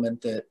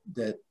development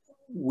that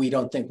we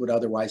don't think would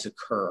otherwise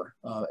occur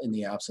in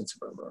the absence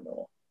of urban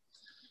renewal.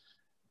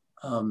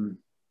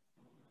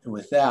 And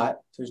with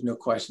that, if there's no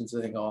questions,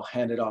 I think I'll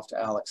hand it off to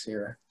Alex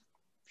here.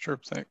 Sure,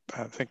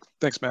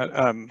 thanks,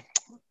 Matt.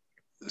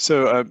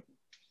 So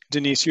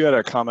Denise, you had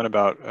a comment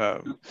about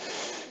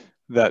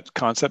that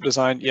concept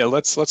design. Yeah,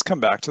 let's come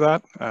back to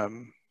that.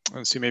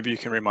 And see, maybe you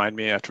can remind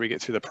me after we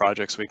get through the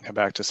projects, we can come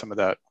back to some of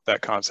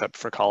that concept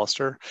for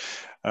Collister.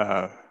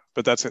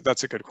 But that's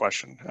a good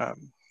question.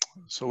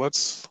 So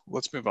let's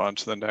move on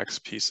to the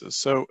next pieces.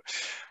 So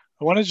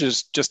I wanted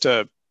just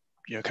to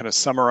kind of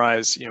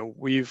summarize.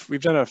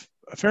 We've done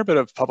a fair bit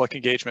of public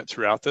engagement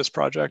throughout this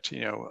project.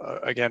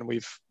 Again,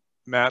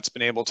 Matt's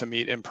been able to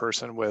meet in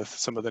person with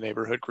some of the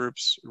neighborhood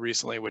groups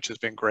recently, which has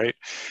been great.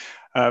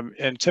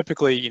 And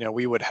typically,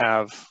 we'd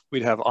have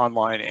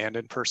online and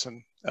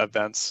in-person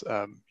events,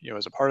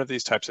 as a part of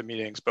these types of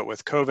meetings. But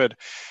with COVID,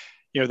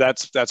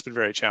 that's been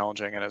very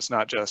challenging, and it's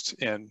not just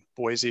in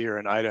Boise or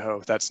in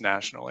Idaho, that's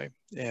nationally.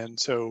 And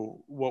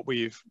so what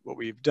we've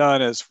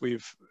done is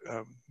we've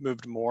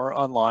moved more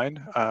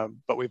online,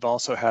 but we've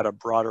also had a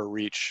broader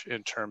reach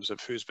in terms of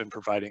who's been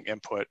providing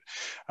input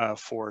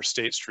for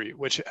State Street,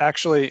 which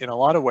actually in a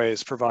lot of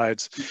ways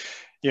provides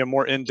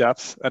more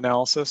in-depth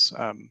analysis.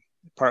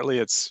 Partly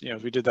it's,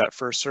 we did that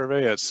first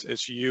survey,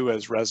 it's you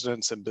as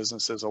residents and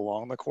businesses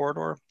along the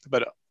corridor,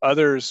 but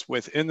others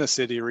within the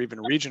city or even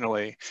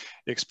regionally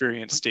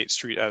experience State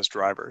Street as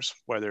drivers,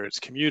 whether it's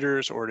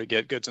commuters or to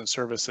get goods and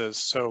services.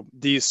 So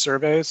these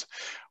surveys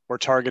were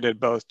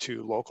targeted both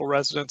to local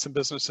residents and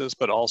businesses,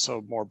 but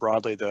also more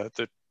broadly the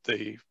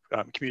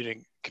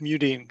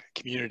commuting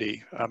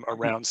community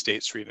around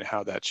State Street and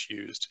how that's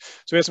used.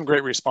 So we had some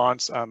great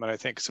response, and I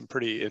think some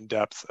pretty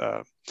in-depth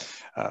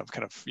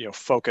kind of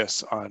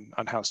focus on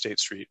how State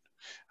Street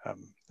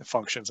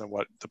functions and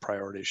what the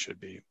priorities should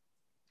be.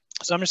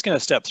 So I'm just going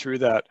to step through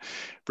that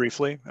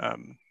briefly.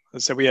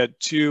 So we had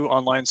 2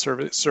 online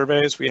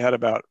surveys. We had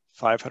about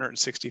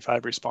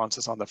 565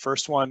 responses on the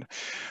first one,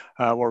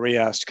 where we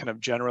asked kind of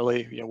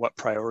generally, what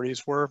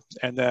priorities were.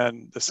 And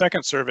then the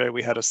second survey,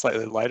 we had a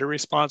slightly lighter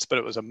response, but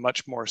it was a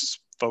much more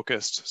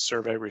focused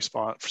survey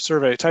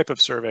type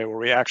of survey where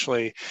we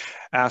actually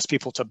asked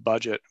people to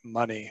budget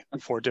money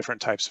for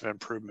different types of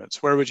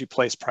improvements. Where would you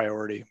place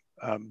priority,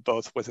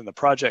 both within the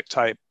project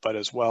type, but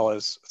as well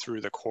as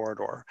through the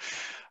corridor?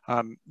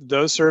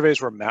 Those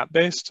surveys were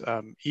map-based.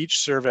 Each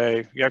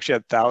survey, you actually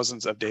had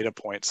thousands of data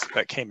points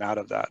that came out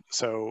of that.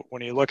 So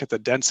when you look at the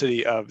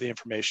density of the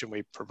information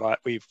were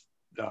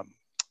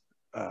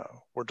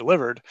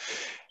delivered,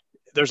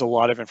 there's a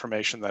lot of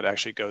information that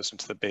actually goes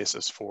into the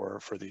basis for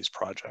these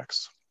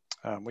projects.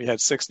 We had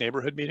 6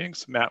 neighborhood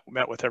meetings,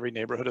 met with every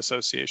neighborhood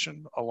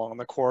association along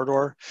the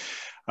corridor.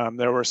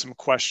 There were some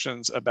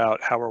questions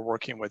about how we're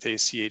working with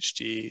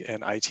ACHD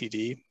and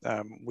ITD.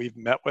 We've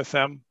met with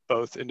them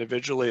both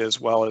individually as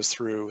well as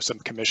through some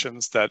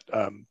commissions that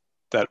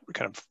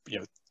kind of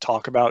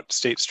talk about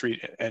State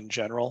Street in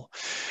general.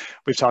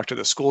 We've talked to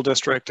the school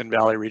district and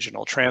Valley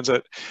Regional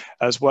Transit,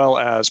 as well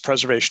as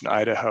Preservation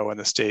Idaho and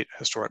the State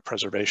Historic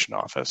Preservation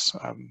Office.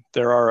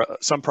 There are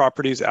some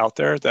properties out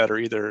there that are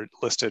either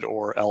listed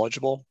or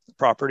eligible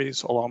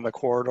properties along the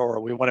corridor.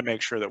 We want to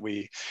make sure that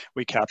we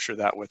capture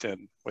that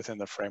within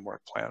the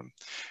framework plan.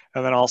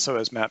 And then also,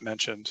 as Matt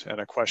mentioned, and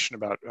a question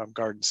about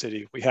Garden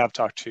City, we have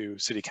talked to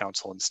City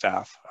Council and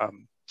staff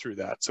through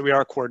that. So we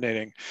are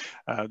coordinating.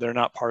 They're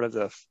not part of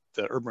the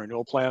urban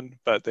renewal plan,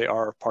 but they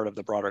are part of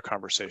the broader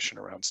conversation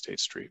around State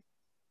Street.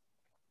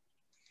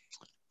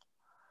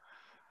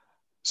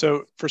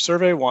 So for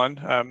survey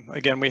 1,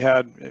 again, we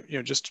had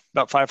just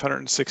about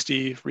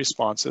 560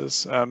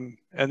 responses, and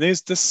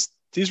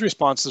these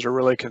responses are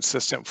really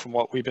consistent from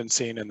what we've been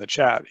seeing in the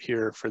chat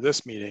here for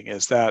this meeting.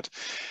 Is that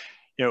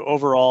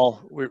overall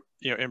we're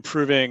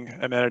improving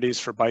amenities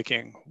for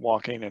biking,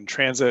 walking, and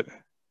transit.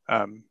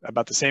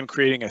 About the same,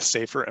 creating a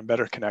safer and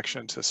better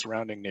connection to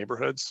surrounding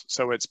neighborhoods.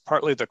 So it's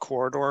partly the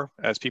corridor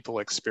as people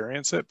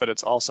experience it, but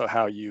it's also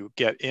how you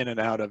get in and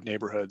out of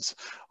neighborhoods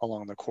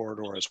along the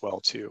corridor as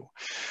well too.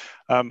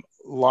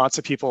 Lots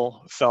of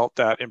people felt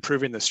that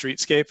improving the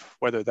streetscape,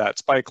 whether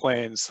that's bike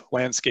lanes,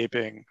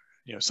 landscaping,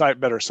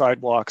 better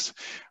sidewalks,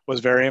 was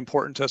very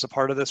important as a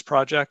part of this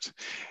project.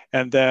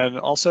 And then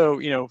also,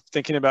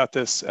 thinking about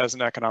this as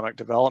an economic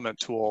development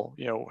tool,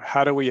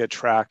 how do we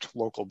attract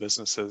local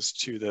businesses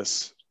to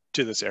this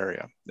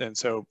area? And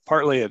so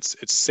partly it's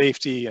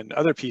safety and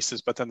other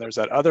pieces, but then there's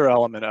that other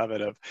element of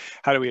it of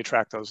how do we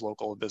attract those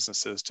local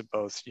businesses to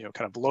both,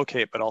 kind of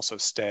locate, but also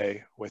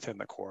stay within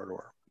the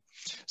corridor.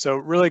 So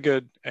really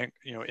good,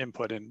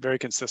 input and very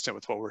consistent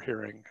with what we're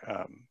hearing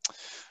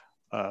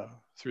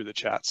through the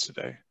chats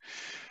today.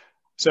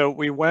 So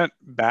we went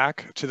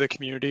back to the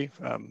community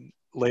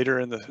later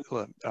in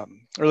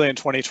early in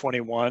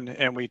 2021,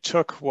 and we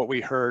took what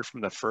we heard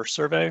from the first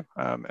survey,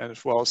 and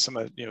as well as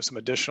some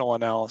additional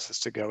analysis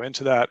to go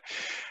into that,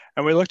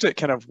 and we looked at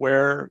kind of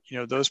where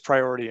those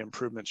priority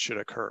improvements should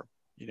occur.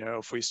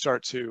 If we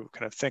start to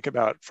kind of think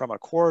about from a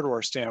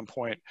corridor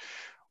standpoint,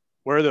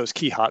 where are those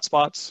key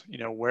hotspots?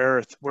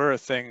 Where are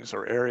things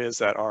or areas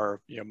that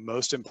are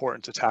most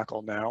important to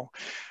tackle now?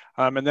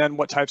 And then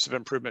what types of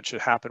improvement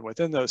should happen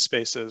within those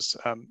spaces?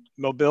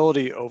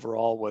 Mobility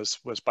overall was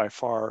by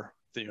far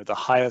the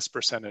highest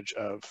percentage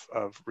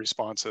of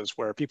responses,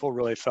 where people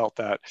really felt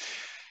that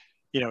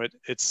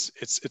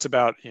it's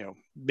about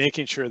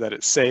making sure that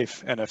it's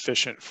safe and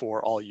efficient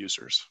for all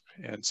users.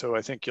 And so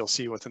I think you'll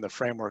see within the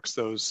frameworks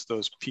those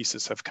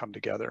pieces have come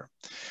together,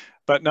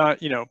 but not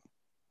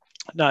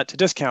to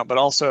discount, but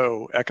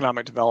also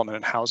economic development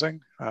and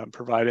housing,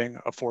 providing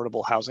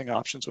affordable housing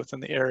options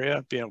within the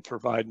area, being able to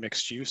provide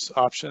mixed use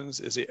options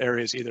is the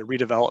areas either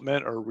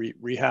redevelopment or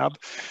rehab,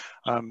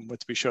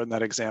 which we showed in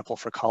that example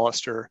for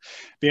Collister,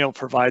 being able to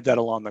provide that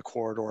along the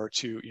corridor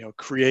to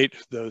create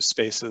those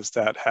spaces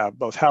that have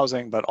both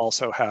housing, but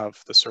also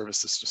have the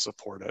services to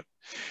support it.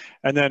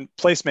 And then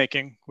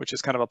placemaking, which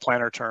is kind of a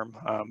planner term.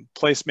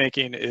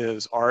 Placemaking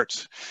is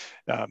art,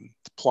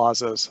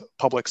 plazas,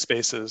 public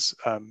spaces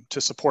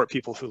to support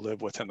people who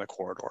live within the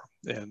corridor.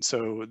 And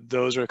so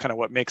those are kind of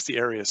what makes the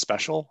area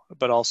special,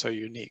 but also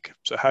unique.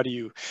 So how do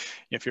you,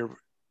 if you're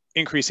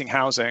increasing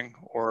housing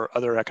or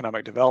other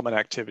economic development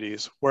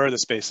activities, where are the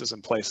spaces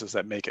and places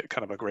that make it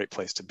kind of a great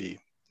place to be?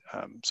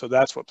 So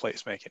that's what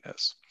placemaking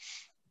is.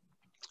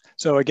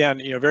 So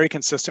again, very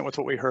consistent with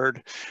what we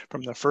heard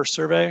from the first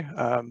survey,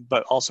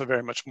 but also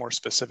very much more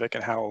specific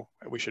in how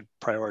we should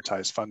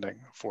prioritize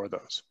funding for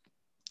those.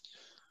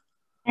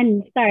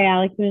 And sorry,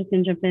 Alex, I'm just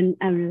going to jump in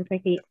really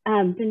quickly.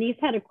 Denise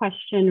had a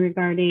question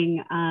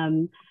regarding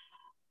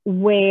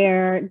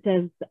where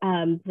does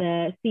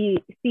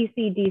the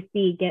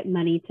CCDC get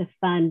money to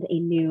fund a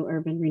new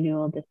urban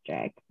renewal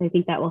district? I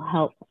think that will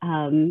help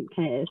kind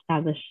of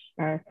establish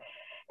or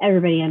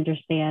everybody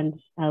understand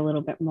a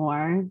little bit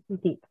more. I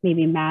think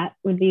maybe Matt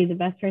would be the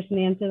best person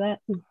to answer that.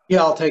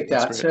 Yeah, I'll take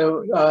that.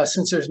 So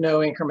since there's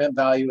no increment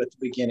value at the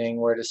beginning,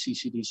 where does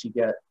CCDC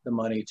get the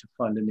money to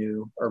fund a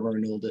new urban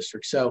renewal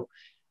district? So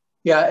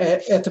yeah,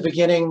 at the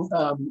beginning,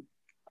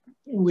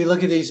 we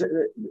look at these,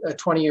 a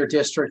 20-year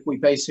district, we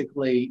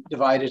basically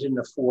divide it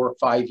into 4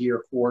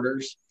 5-year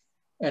quarters.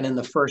 And in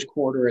the first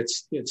quarter,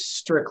 it's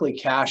strictly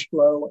cash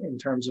flow in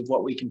terms of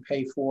what we can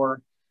pay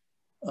for.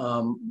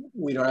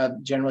 We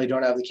generally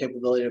don't have the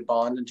capability to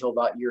bond until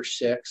about year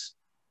 6.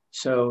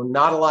 So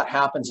not a lot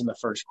happens in the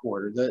first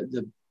quarter.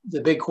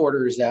 The big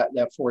quarter is that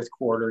fourth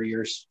quarter,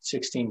 years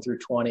 16 through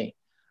 20.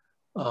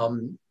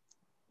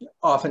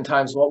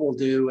 oftentimes what we'll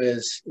do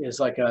is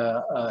like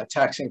a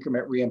tax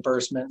increment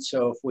reimbursement.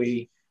 So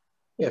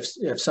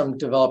if some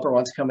developer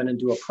wants to come in and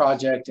do a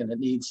project and it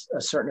needs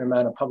a certain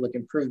amount of public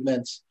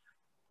improvements,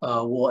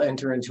 we'll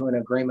enter into an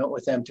agreement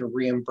with them to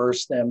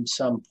reimburse them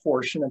some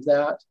portion of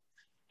that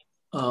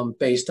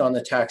based on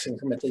the tax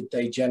increment that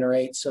they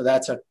generate. So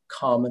that's a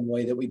common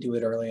way that we do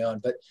it early on.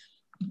 But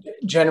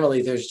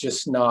generally,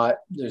 there's not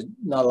a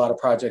lot of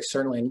projects,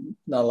 certainly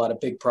not a lot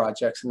of big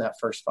projects in that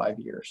first 5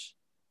 years.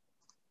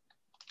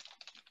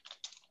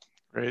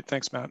 Great,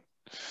 thanks, Matt.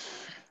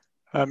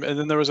 And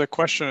then there was a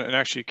question, and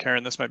actually,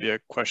 Karen, this might be a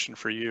question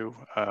for you,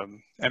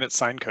 and it's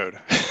sign code.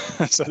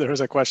 So there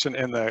was a question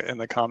in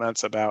the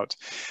comments about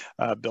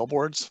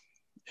billboards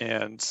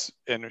and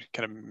kind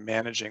of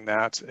managing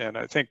that. And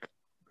I think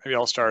maybe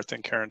I'll start,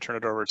 then Karen, turn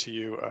it over to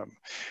you.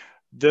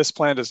 This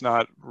plan does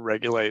not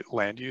regulate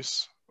land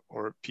use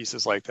or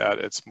pieces like that.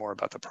 It's more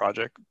about the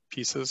project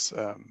pieces.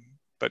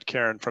 But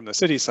Karen, from the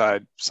city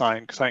side,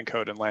 sign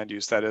code and land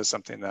use, that is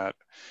something that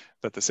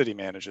the city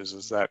manages.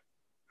 Is that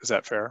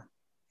fair?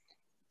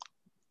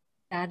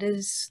 That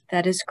is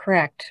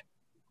correct.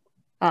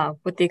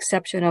 With the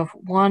exception of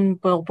one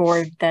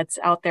billboard that's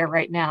out there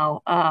right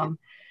now.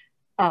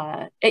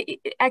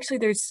 Actually,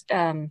 there's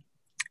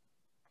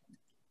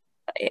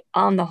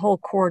on the whole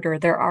corridor,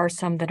 there are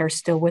some that are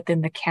still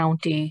within the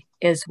county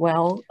as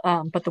well.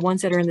 But the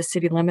ones that are in the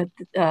city limit,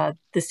 the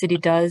city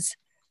does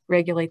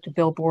regulate the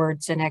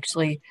billboards and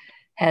actually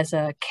has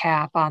a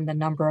cap on the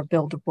number of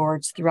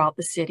billboards throughout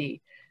the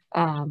city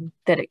that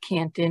it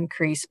can't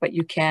increase, but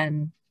you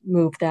can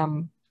move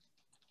them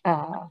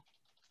the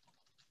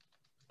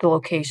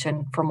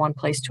location from one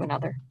place to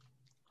another.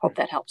 Hope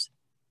that helps.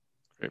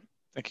 Great,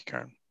 thank you,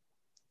 Karen.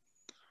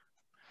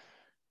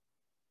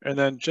 And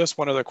then just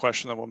one other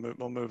question, then we'll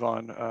move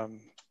on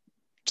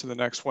to the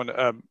next one.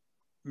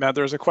 Matt,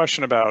 there's a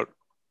question about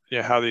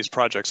how these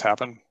projects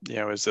happen.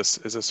 Is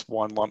this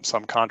one lump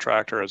sum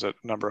contract or is it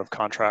a number of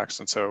contracts?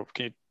 And so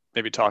can you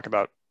maybe talk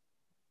about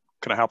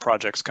kind of how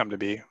projects come to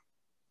be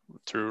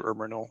through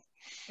urban renewal?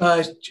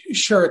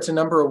 Sure, it's a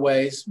number of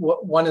ways.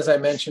 One, as I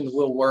mentioned,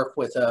 we'll work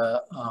with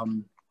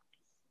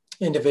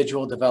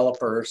individual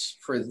developers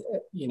for,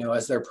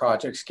 as their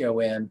projects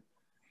go in,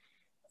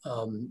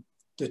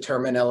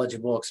 determine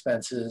eligible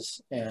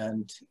expenses,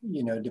 and,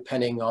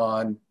 depending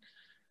on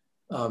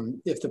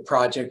if the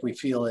project, we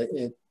feel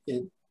it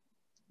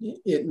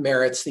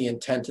merits the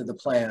intent of the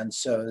plan,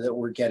 so that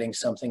we're getting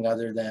something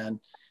other than,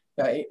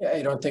 I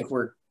don't think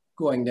we're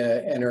going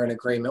to enter an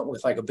agreement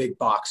with like a big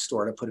box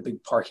store to put a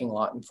big parking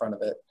lot in front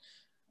of it,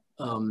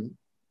 to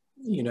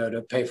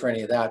pay for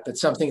any of that, but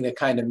something that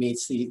kind of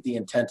meets the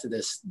intent of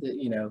this,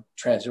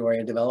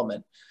 transit-oriented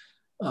development.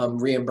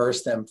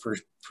 Reimburse them for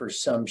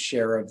some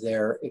share of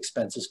their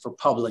expenses for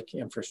public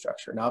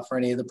infrastructure, not for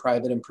any of the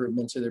private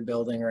improvements of their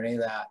building or any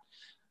of that,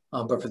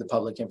 but for the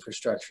public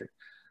infrastructure.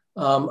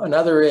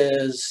 Another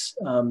is,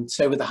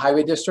 say with the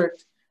highway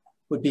district,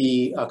 would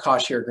be a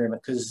cost share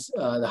agreement, because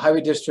the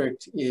highway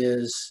district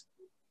is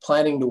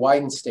planning to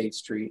widen State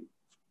Street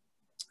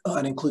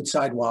and include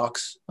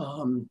sidewalks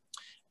and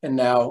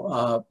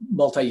now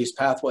multi-use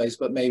pathways,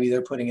 but maybe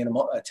they're putting in a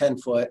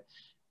 10-foot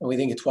and we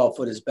think a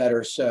 12-foot is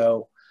better.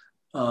 So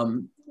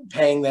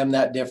paying them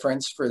that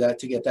difference for that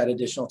to get that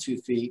additional 2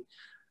 feet,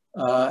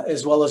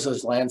 as well as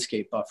those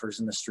landscape buffers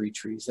and the street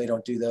trees. They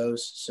don't do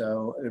those.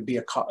 So it would be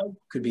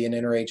could be an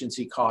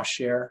interagency cost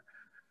share.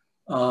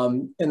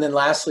 And then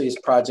lastly is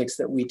projects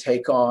that we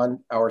take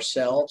on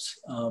ourselves.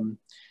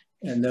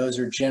 And those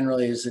are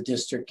generally as the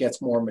district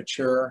gets more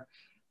mature.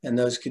 And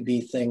those could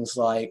be things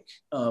like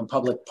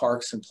public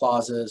parks and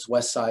plazas,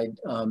 West Side,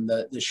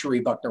 the Cherie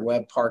Buckner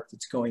Webb Park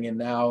that's going in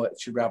now. It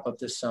should wrap up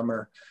this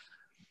summer.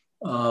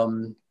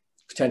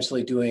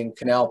 Potentially doing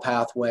canal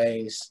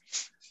pathways,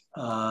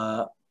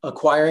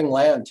 acquiring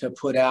land to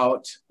put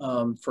out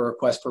for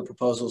requests for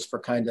proposals for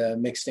kind of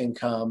mixed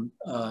income,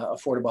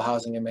 affordable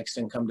housing and mixed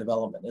income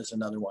development is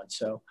another one.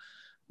 So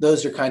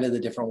those are kind of the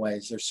different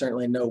ways. There's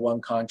certainly no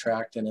one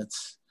contract, and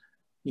it's,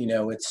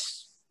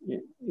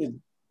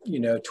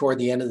 toward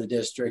the end of the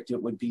district,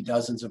 it would be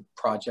dozens of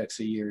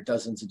projects a year,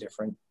 dozens of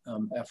different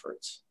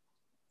efforts.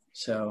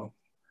 So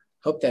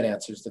hope that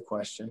answers the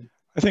question.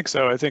 I think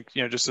so. I think,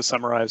 just to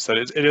summarize that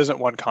it isn't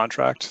one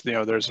contract.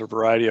 There's a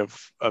variety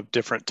of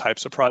different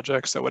types of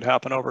projects that would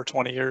happen over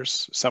 20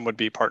 years. Some would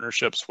be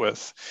partnerships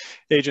with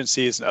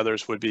agencies, and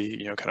others would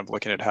be, kind of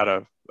looking at how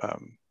to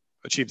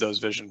achieve those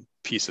vision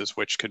pieces,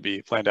 which could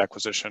be land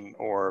acquisition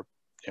or,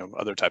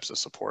 other types of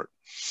support.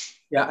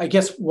 Yeah, I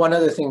guess one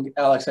other thing,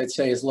 Alex, I'd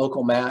say is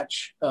local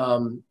match,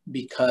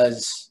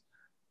 because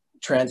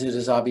transit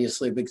is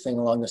obviously a big thing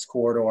along this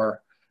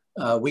corridor.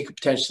 We could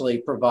potentially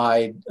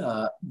provide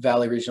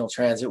Valley Regional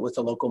Transit with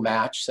a local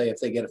match, say if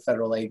they get a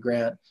federal aid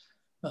grant.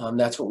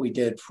 That's what we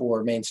did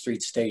for Main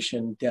Street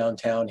Station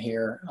downtown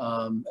here,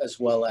 as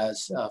well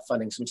as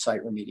funding some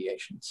site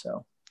remediation.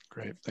 So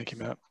great, thank you,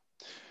 Matt.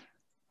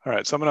 All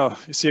right, so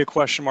you see a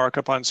question mark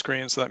up on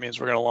screen, so that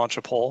means we're gonna launch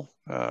a poll.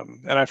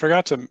 And I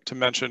forgot to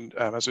mention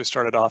as we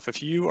started off,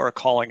 if you are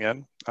calling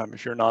in,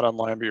 if you're not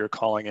online but you're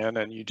calling in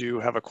and you do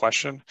have a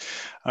question,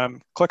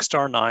 click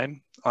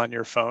 *9 on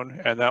your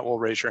phone and that will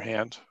raise your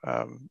hand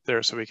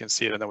there so we can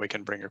see it, and then we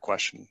can bring your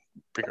question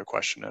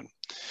in.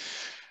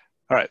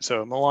 All right,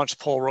 so I'm gonna launch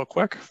the poll real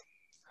quick.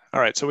 All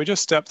right, so we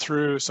just stepped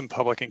through some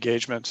public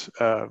engagement,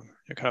 kind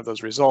of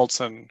those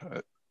results and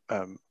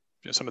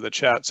some of the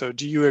chat. So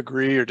do you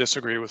agree or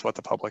disagree with what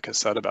the public has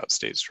said about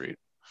State Street?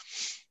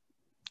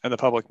 And the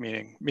public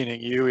meaning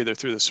you, either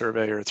through the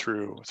survey or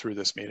through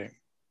this meeting.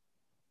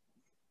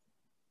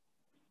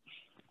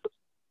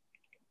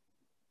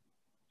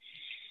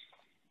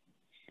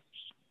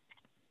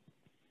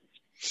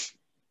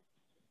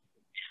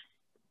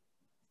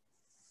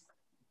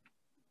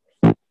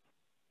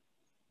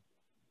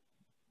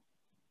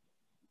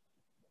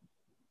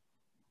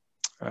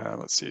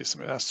 Let's see,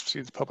 somebody asked to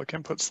see the public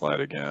input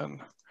slide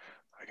again.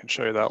 I can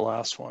show you that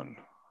last one.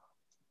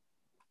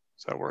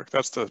 Does that work?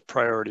 That's the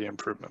priority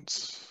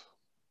improvements.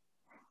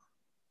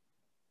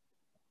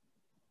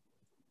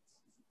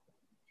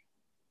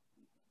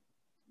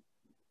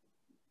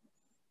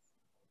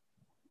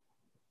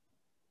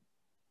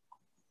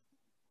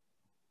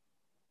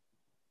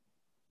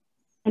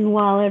 And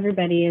while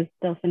everybody is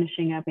still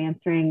finishing up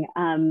answering,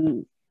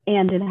 Anne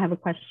did have a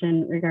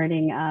question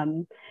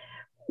regarding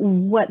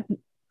what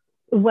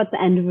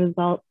the end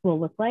results will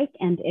look like,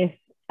 and if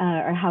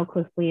or how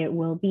closely it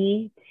will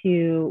be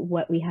to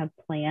what we have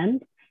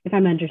planned, if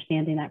I'm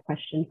understanding that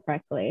question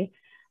correctly.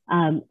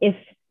 If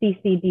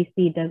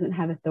CCDC doesn't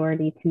have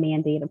authority to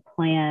mandate a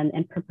plan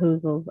and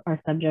proposals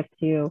are subject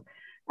to,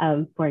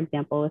 for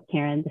example, with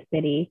Karen, the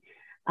city,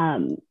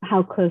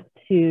 how close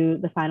to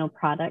the final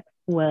product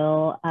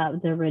will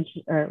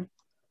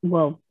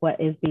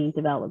what is being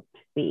developed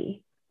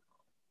be?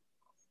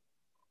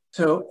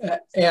 So,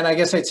 and I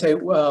guess I'd say,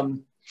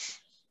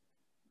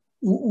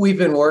 we've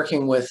been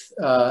working with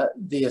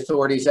the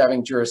authorities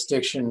having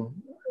jurisdiction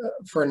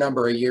for a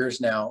number of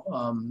years now,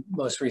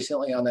 most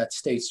recently on that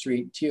State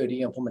Street TOD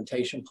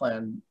implementation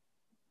plan.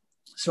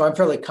 So I'm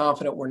fairly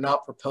confident we're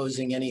not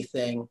proposing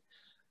anything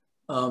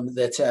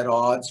that's at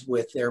odds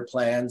with their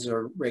plans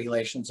or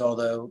regulations,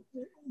 although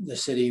the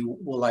city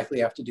will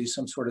likely have to do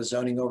some sort of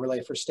zoning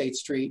overlay for State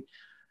Street.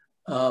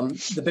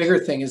 The bigger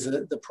thing is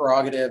that the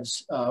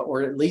prerogatives,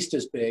 or at least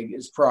as big,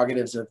 is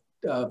prerogatives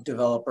of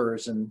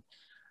developers and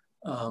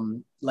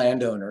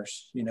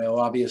landowners. You know,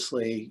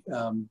 obviously,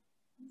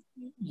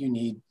 you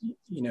need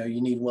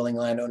willing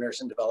landowners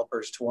and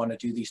developers to want to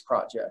do these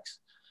projects.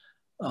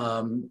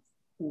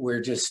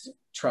 We're just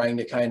trying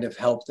to kind of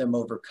help them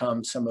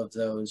overcome some of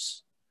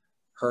those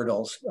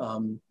hurdles.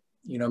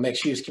 You know,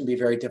 mixed use can be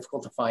very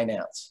difficult to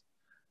finance.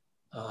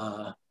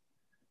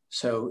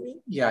 So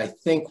yeah, I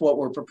think what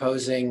we're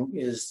proposing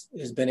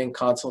has been in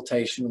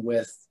consultation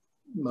with,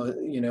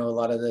 you know, a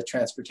lot of the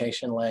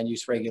transportation land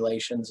use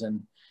regulations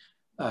and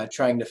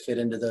trying to fit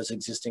into those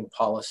existing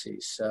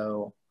policies.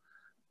 So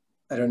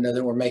I don't know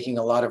that we're making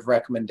a lot of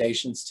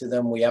recommendations to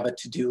them. We have a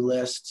to-do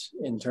list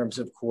in terms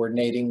of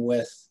coordinating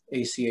with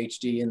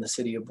ACHD and the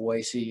city of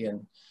Boise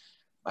and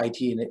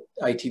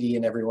ITD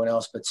and everyone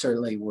else, but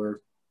certainly we're,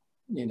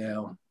 you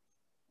know,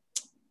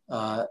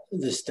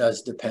 this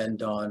does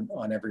depend on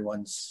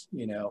everyone's,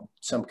 you know,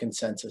 some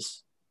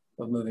consensus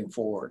of moving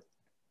forward.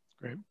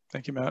 Great,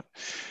 thank you, Matt.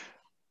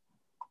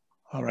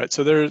 All right,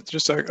 so there's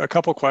just a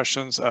couple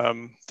questions.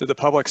 Did the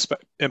public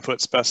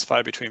input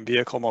specify between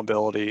vehicle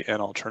mobility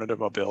and alternative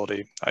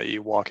mobility, i.e.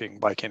 walking,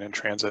 biking, and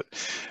transit?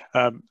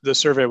 The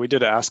survey, we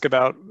did ask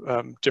about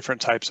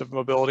different types of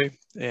mobility,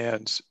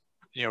 and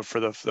you know, for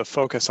the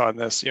focus on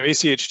this, you know,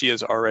 ACHD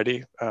is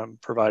already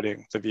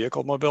providing the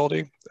vehicle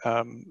mobility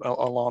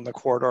along the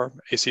corridor,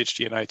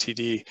 ACHD and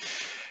ITD.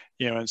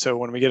 You know, and so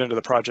when we get into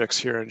the projects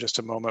here in just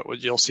a moment,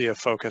 you'll see a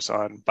focus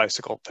on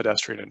bicycle,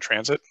 pedestrian, and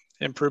transit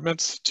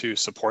improvements to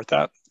support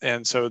that.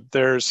 And so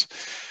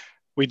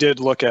we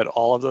did look at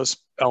all of those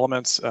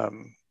elements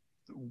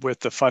with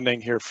the funding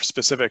here for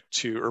specific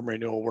to urban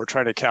renewal. We're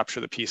trying to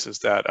capture the pieces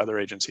that other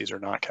agencies are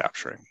not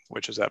capturing,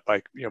 which is that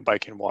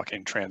biking,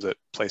 walking, transit,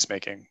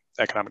 placemaking,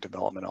 economic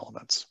development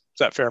elements. Is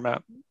that fair,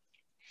 Matt?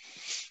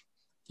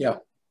 Yeah.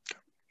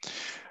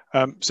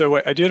 So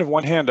I did have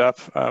one hand up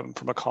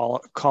from a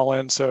call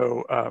in.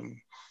 So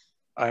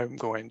I'm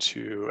going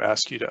to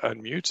ask you to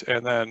unmute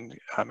and then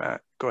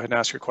go ahead and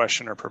ask your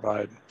question or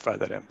provide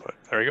that input.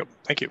 There you go.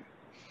 Thank you.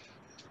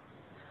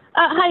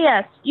 Hi,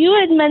 yes. You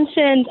had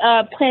mentioned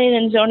planning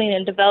and zoning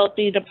and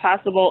developing a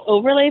possible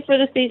overlay for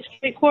the State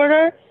Street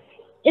corridor.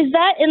 Is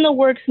that in the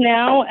works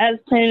now as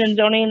planning and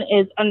zoning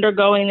is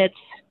undergoing its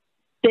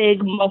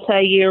big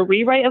multi-year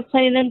rewrite of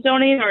planning and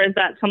zoning, or is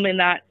that something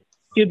that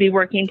you'd be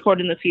working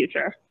toward in the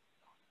future?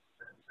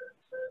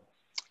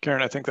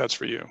 Karen, I think that's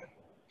for you.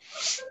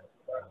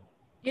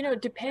 You know,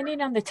 depending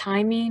on the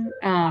timing,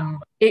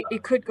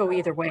 it could go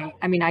either way.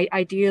 I mean,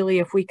 ideally,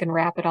 if we can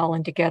wrap it all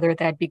in together,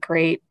 that'd be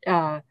great.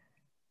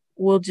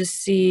 We'll just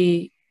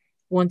see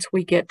once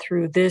we get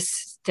through this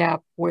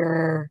step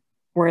where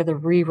where the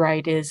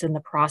rewrite is in the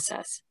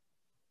process.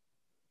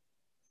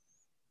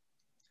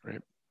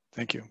 Great,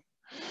 thank you.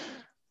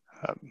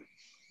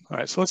 All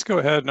right, so let's go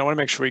ahead, and I want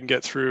to make sure we can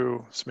get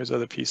through some of these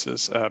other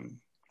pieces. I'm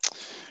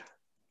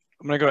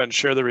going to go ahead and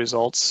share the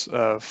results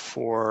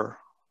for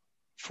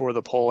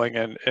the polling,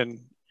 and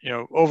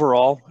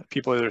overall,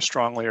 people either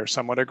strongly or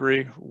somewhat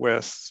agree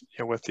with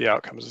with the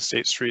outcomes of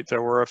State Street.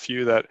 There were a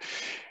few that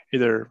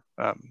either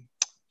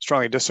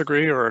strongly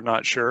disagree or are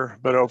not sure,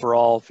 but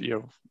overall,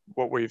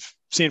 what we've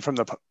seen from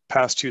the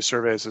past 2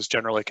 surveys is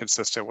generally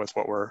consistent with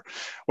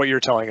what you're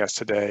telling us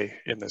today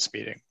in this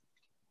meeting.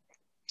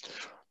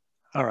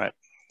 All right,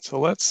 so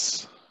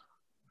let's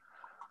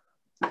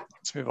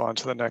move on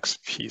to the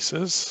next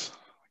pieces,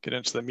 get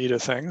into the meat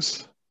of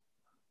things.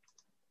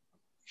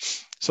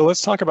 So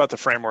let's talk about the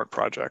framework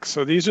projects.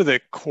 So these are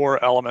the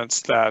core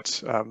elements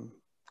that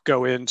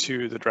go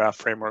into the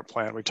draft framework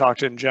plan. We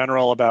talked in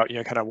general about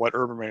kind of what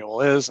urban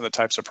renewal is and the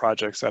types of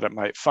projects that it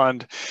might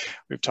fund.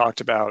 We've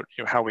talked about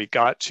how we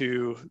got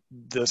to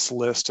this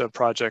list of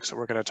projects that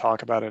we're going to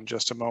talk about in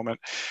just a moment.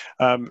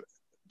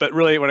 But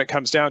really, when it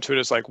comes down to it,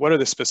 is like, what are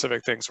the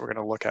specific things we're going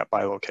to look at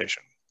by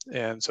location?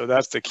 And so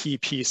that's the key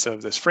piece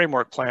of this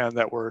framework plan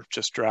that we're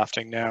just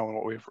drafting now.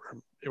 And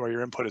where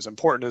your input is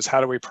important is how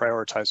do we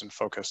prioritize and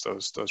focus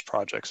those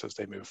projects as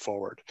they move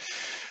forward.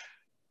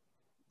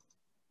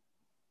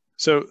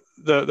 So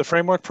the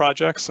framework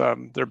projects,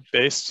 they're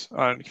based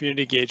on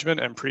community engagement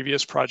and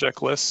previous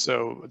project lists.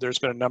 So there's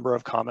been a number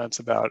of comments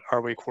about,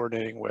 are we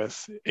coordinating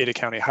with Ada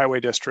County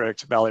Highway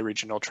District, Valley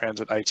Regional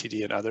Transit,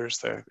 ITD, and others?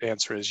 The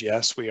answer is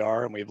yes, we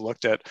are. And we've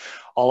looked at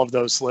all of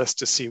those lists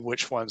to see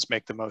which ones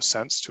make the most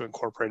sense to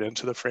incorporate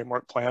into the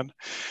framework plan.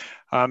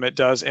 It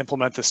does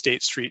implement the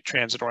State Street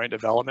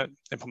Transit-Oriented Development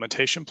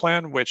Implementation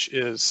Plan, which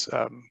is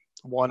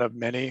one of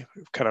many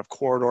kind of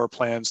corridor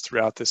plans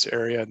throughout this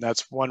area. And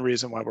that's one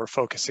reason why we're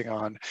focusing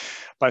on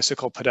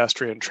bicycle,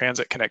 pedestrian,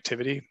 transit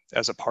connectivity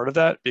as a part of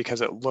that,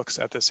 because it looks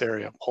at this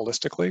area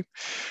holistically.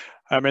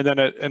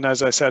 And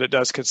as I said, it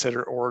does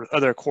consider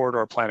other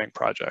corridor planning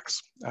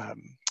projects,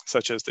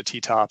 such as the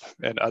T-Top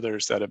and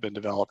others that have been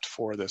developed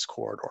for this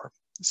corridor.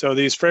 So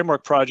these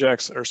framework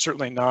projects are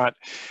certainly not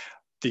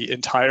the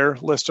entire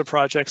list of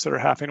projects that are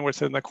happening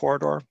within the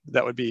corridor.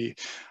 That would be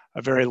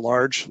a very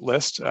large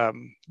list.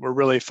 We're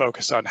really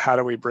focused on how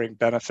do we bring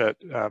benefit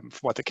from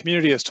what the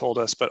community has told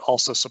us, but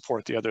also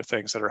support the other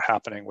things that are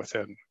happening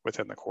within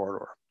the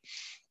corridor.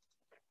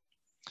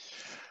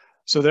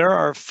 So there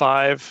are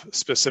 5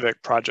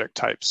 specific project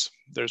types.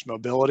 There's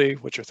mobility,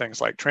 which are things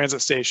like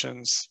transit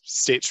stations,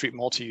 State Street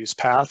multi-use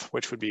path,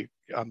 which would be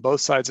on both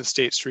sides of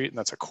State Street, and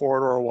that's a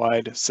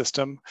corridor-wide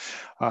system.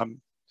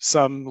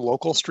 Some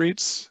local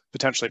streets,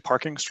 potentially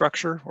parking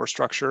structure or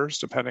structures,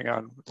 depending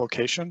on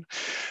location.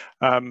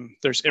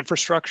 There's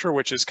infrastructure,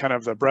 which is kind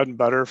of the bread and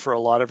butter for a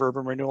lot of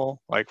urban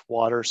renewal, like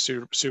water,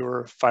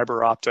 sewer,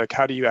 fiber optic.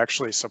 How do you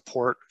actually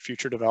support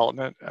future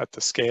development at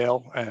the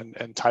scale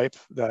and type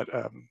that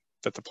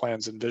the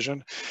plans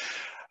envision?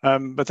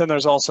 But then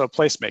there's also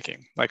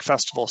placemaking, like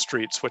festival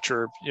streets, which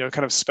are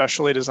kind of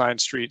specially designed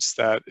streets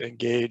that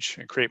engage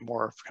and create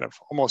more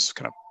almost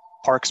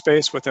park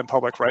space within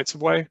public rights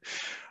of way.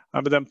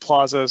 But then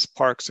plazas,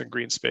 parks, and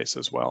green space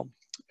as well.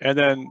 And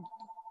then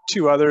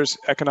 2 others,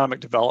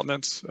 economic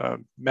developments.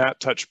 Matt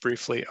touched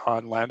briefly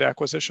on land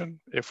acquisition.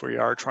 If we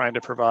are trying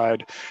to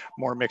provide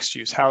more mixed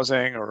use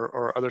housing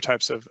or other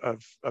types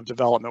of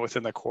development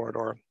within the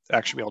corridor,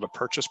 actually be able to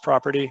purchase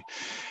property.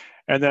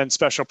 And then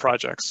special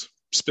projects.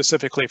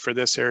 Specifically for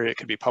this area, it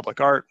could be public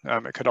art.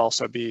 It could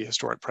also be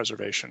historic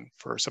preservation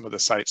for some of the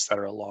sites that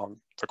are along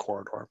the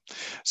corridor.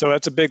 So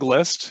that's a big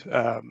list.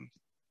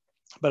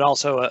 But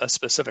also a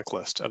specific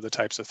list of the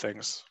types of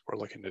things we're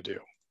looking to do.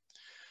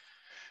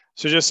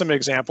 So just some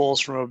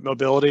examples from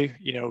mobility,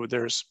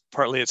 there's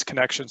partly its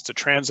connections to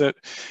transit.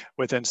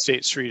 Within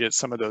State Street, it's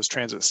some of those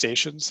transit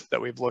stations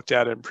that we've looked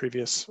at in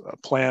previous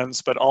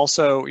plans, but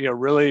also,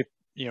 really,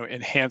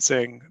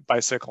 enhancing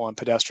bicycle and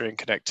pedestrian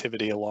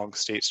connectivity along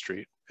State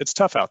Street. It's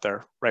tough out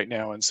there right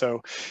now. And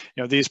so,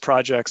 these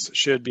projects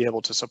should be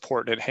able to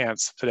support and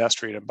enhance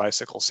pedestrian and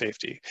bicycle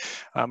safety.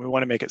 We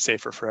want to make it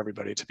safer for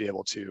everybody to be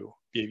able to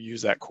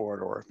use that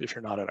corridor if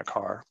you're not in a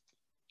car.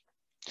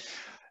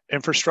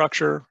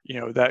 Infrastructure,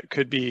 that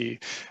could be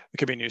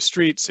new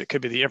streets. It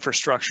could be the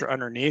infrastructure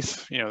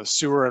underneath,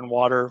 sewer and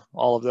water,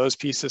 all of those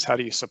pieces. How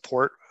do you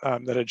support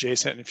that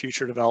adjacent and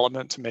future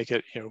development to make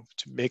it, to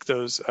make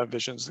those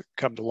visions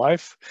come to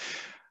life?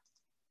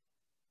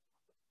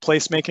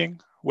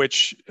 Placemaking,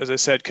 which, as I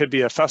said, could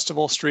be a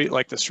festival street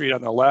like the street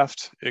on the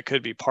left. It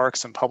could be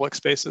parks and public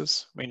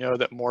spaces. We know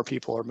that more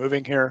people are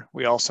moving here.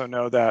 We also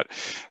know that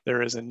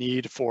there is a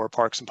need for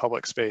parks and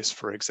public space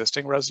for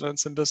existing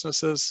residents and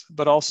businesses,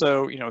 but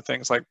also,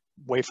 things like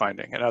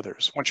wayfinding and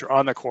others. Once you're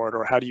on the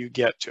corridor, how do you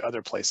get to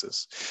other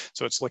places?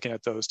 So it's looking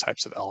at those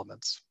types of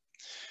elements.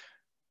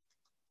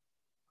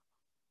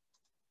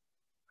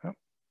 Oh,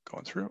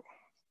 going through.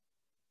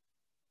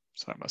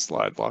 Sorry, my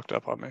slide locked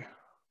up on me.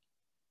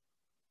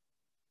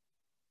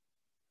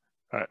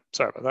 All right,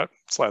 sorry about that,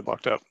 slide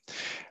locked up.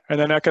 And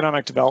then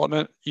economic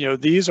development,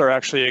 these are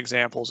actually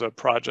examples of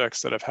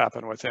projects that have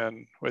happened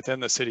within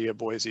the city of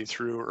Boise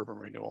through urban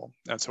renewal.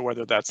 And so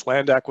whether that's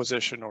land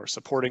acquisition or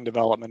supporting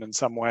development in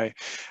some way,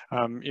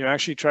 you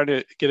actually try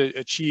to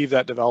achieve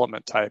that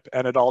development type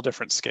and at all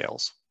different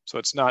scales. So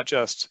it's not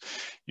just,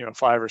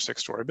 5 or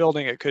 6 story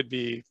building, it could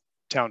be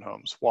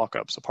townhomes,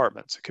 walk-ups,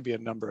 apartments. It could be a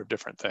number of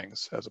different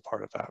things as a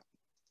part of that.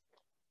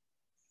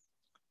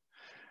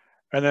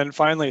 And then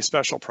finally,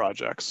 special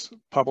projects,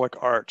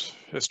 public art,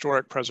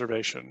 historic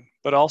preservation,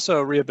 but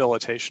also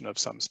rehabilitation of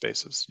some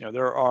spaces.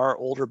 There are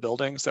older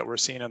buildings that we're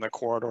seeing in the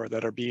corridor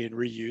that are being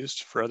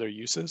reused for other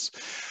uses.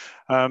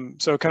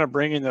 So kind of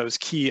bringing those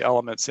key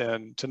elements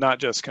in to not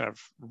just kind of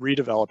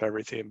redevelop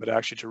everything, but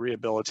actually to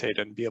rehabilitate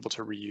and be able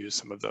to reuse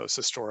some of those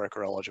historic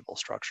or eligible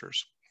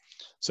structures.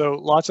 So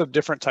lots of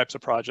different types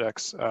of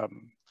projects,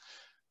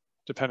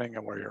 depending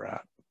on where you're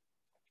at.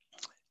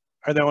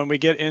 And then when we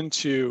get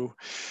into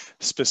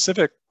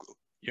specific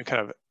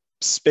kind of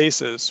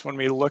spaces, when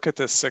we look at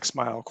this 6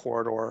 mile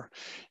corridor,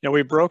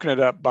 we've broken it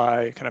up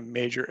by kind of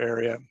major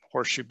area: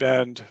 Horseshoe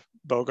Bend,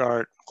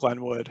 Bogart,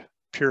 Glenwood,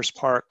 Pierce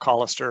Park,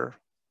 Collister,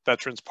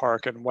 Veterans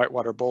Park, and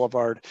Whitewater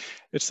Boulevard.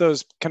 It's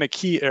those kind of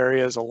key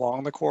areas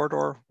along the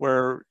corridor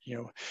where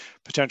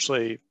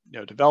potentially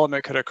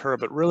development could occur,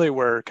 but really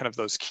where kind of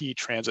those key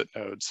transit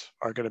nodes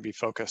are going to be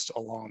focused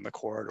along the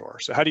corridor.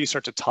 So how do you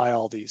start to tie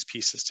all these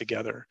pieces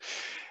together?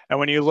 And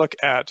when you look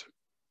at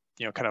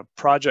kind of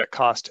project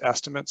cost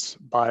estimates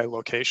by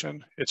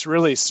location, it's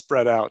really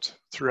spread out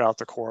throughout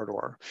the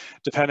corridor,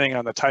 depending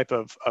on the type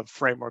of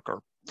framework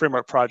or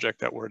framework project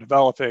that we're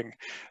developing.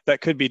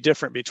 That could be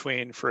different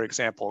between, for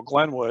example,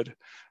 Glenwood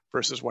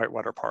versus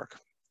Whitewater Park.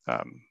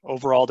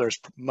 Overall, there's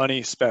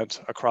money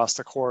spent across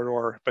the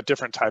corridor, but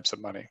different types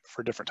of money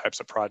for different types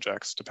of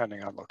projects,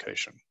 depending on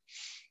location.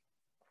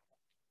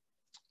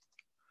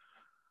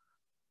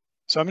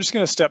 So I'm just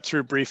going to step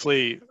through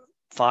briefly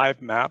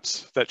 5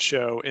 maps that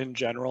show, in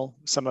general,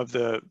 some of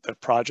the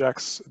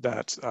projects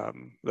that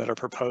are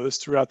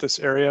proposed throughout this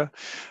area.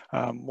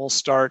 We'll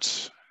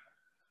start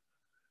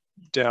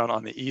down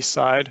on the east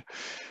side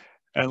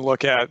and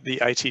look at the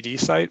ITD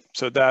site.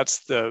 So that's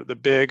the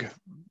big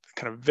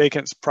kind of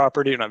vacant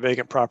property, not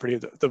vacant property,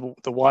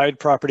 the wide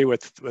property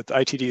with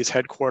ITD's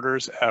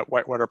headquarters at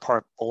Whitewater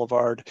Park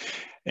Boulevard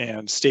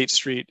and State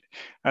Street.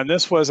 And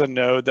this was a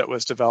node that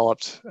was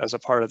developed as a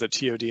part of the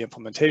TOD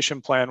implementation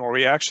plan, where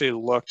we actually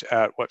looked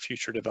at what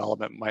future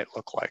development might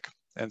look like.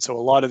 And so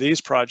a lot of these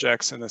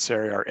projects in this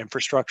area are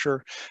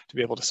infrastructure to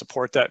be able to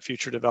support that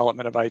future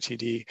development of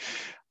ITD,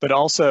 but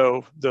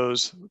also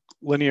those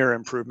linear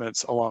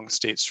improvements along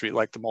State Street,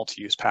 like the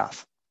multi-use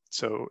path.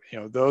 So,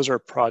 those are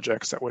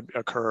projects that would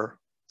occur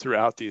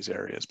throughout these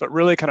areas, but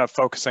really kind of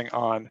focusing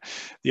on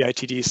the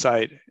ITD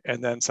site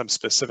and then some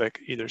specific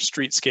either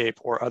streetscape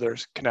or other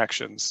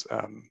connections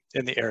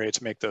in the area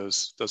to make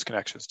those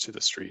connections to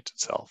the street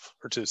itself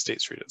or to State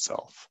Street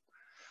itself.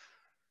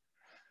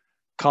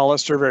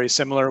 Collister, very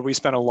similar. We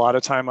spent a lot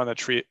of time on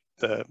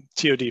the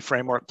TOD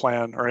framework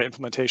plan or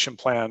implementation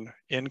plan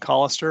in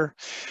Collister.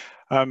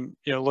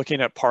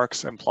 Looking at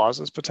parks and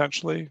plazas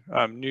potentially,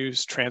 new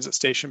transit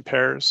station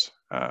pairs.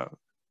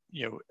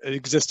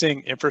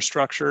 Existing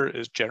infrastructure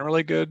is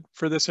generally good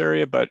for this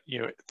area, but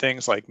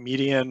things like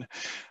median,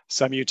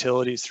 some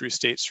utilities through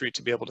State Street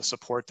to be able to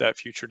support that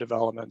future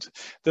development.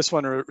 This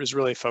one is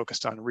really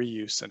focused on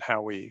reuse and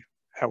how we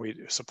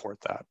support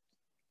that.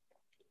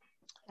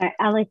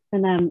 Alex,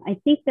 and I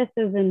think this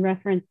is in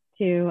reference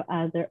to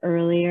the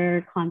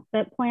earlier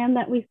concept plan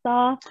that we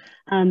saw,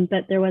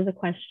 but there was a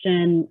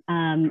question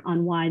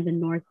on why the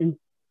north and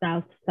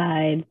south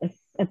side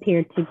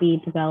appeared to be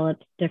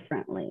developed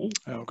differently.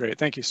 Oh, great.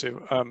 Thank you,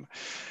 Sue.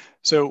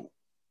 So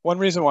one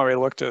reason why we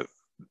looked at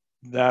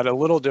that a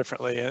little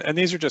differently, and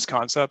these are just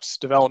concepts,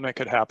 development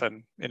could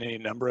happen in any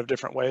number of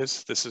different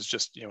ways. This is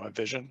just a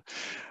vision.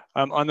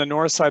 On the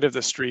north side of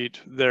the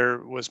street, there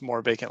was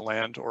more vacant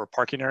land or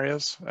parking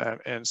areas.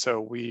 And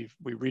so we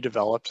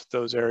redeveloped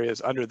those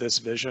areas under this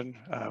vision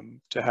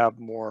to have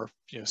more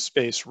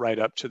space right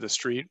up to the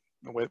street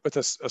with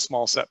a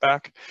small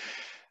setback.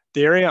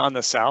 The area on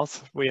the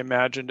south, we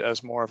imagined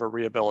as more of a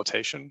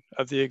rehabilitation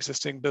of the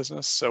existing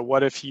business. So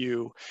what if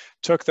you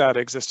took that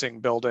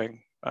existing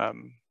building,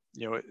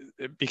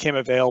 it became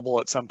available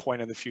at some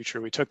point in the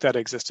future. We took that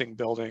existing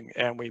building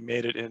and we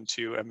made it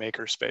into a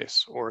maker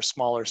space or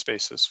smaller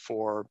spaces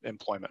for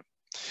employment.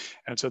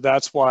 And so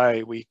that's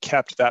why we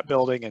kept that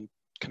building and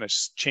kind of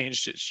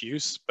changed its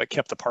use, but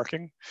kept the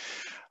parking.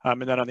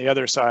 And then on the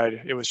other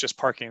side, it was just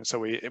parking. So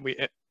we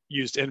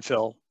used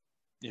infill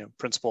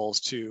principles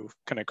to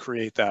kind of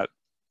create that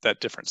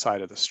different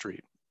side of the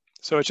street.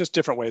 So it's just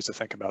different ways to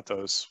think about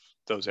those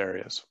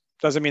areas.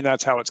 Doesn't mean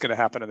that's how it's going to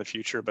happen in the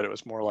future, but it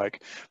was more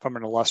like from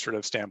an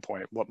illustrative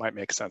standpoint, what might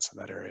make sense in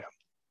that area.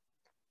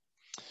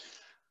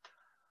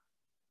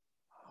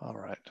 All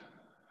right.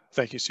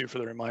 Thank you, Sue, for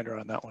the reminder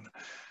on that one.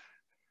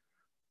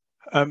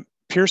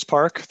 Pierce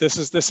Park, this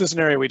is an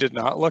area we did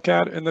not look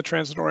at in the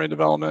transit-oriented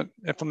development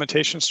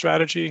implementation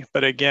strategy,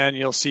 but again,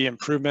 you'll see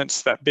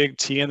improvements. That big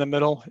T in the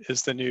middle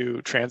is the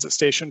new transit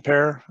station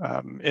pair.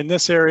 In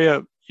this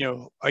area,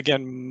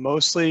 again,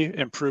 mostly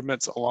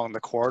improvements along the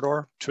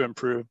corridor to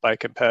improve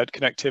bike and ped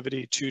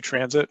connectivity to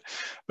transit,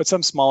 but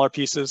some smaller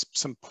pieces,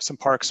 some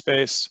park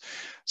space,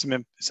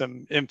 some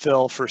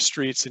infill for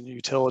streets and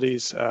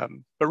utilities,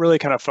 but really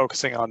kind of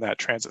focusing on that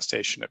transit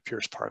station at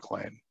Pierce Park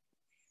Lane.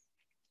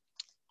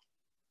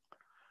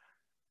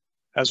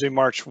 As we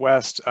march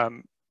west,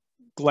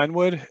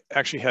 Glenwood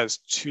actually has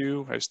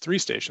two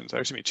stations.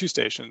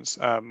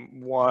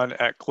 One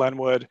at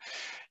Glenwood,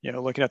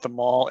 looking at the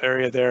mall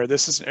area there.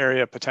 This is an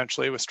area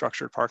potentially with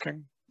structured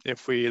parking.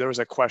 There was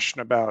a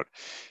question about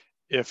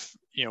if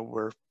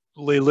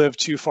we live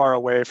too far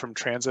away from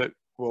transit,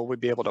 will we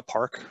be able to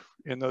park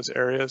in those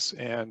areas?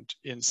 And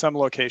in some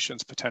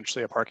locations,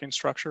 potentially a parking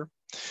structure.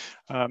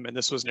 And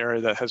this was an area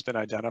that has been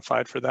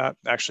identified for that,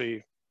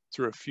 actually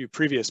through a few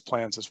previous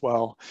plans as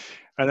well.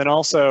 And then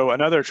also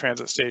another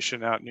transit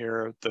station out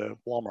near the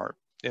Walmart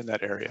in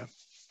that area.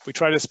 We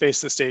try to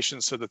space the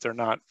stations so that they're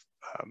not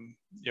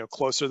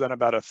closer than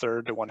about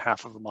 1/3 to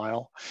 1/2 of a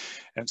mile.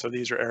 And so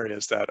these are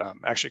areas that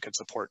actually could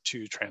support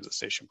 2 transit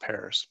station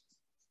pairs.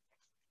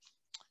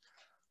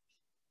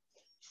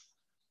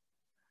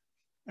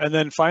 And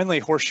then finally,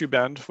 Horseshoe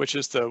Bend, which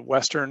is the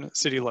western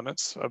city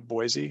limits of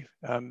Boise.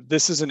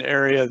 This is an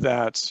area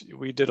that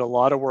we did a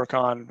lot of work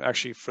on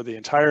actually for the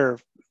entire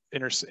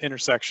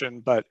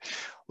intersection, but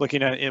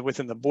looking at it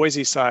within the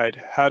Boise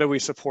side, how do we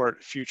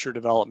support future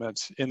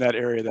development in that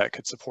area that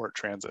could support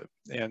transit?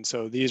 And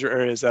so these are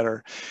areas that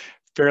are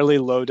fairly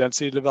low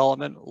density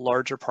development,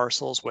 larger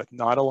parcels with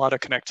not a lot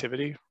of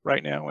connectivity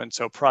right now. And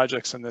so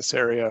projects in this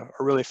area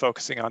are really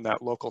focusing on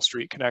that local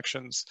street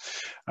connections,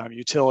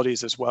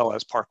 utilities, as well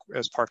as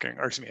parking,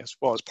 or excuse me, as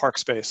well as park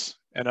space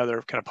and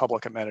other kind of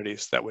public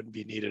amenities that would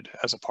be needed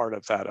as a part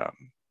of that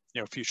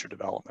future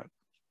development.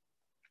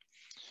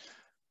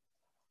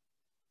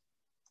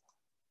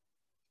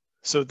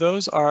 So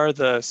those are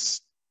the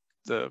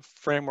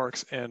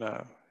frameworks in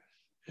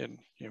kind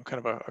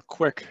of a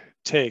quick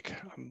take.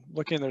 I'm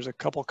looking, there's a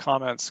couple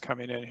comments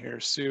coming in here.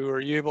 Sue,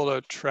 are you able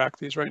to track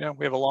these right now?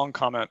 We have a long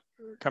comment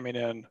coming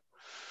in.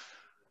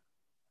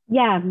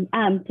 Yeah,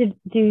 do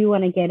you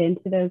want to get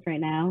into those right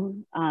now?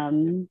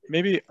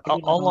 Maybe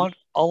I'll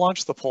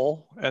launch the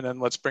poll and then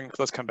let's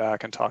come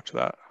back and talk to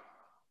that.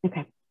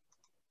 Okay.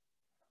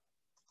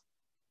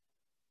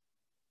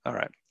 All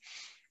right.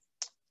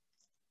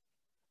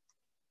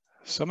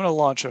 So I'm going to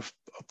launch a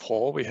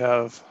poll. We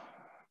have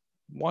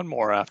one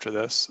more after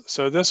this.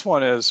 So this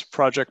one is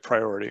project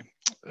priority.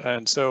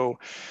 And so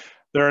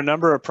there are a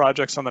number of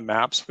projects on the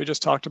maps we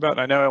just talked about.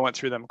 And I know I went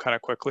through them kind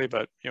of quickly,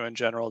 but in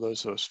general,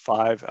 those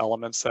 5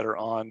 elements that are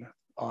on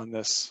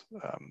this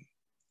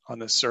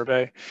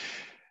survey.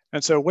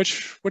 And so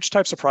which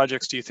types of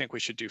projects do you think we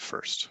should do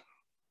first?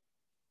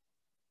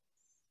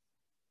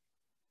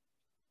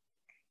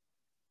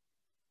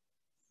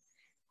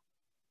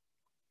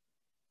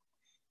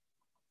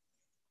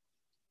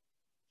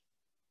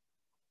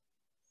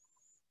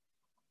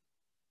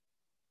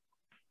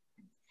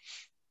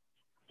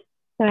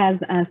 So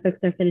as folks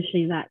are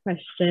finishing that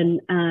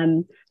question,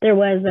 there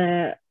was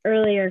a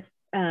earlier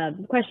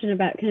question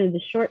about kind of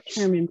the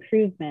short-term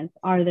improvements.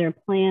 Are there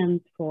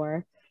plans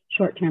for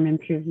short-term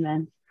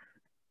improvements?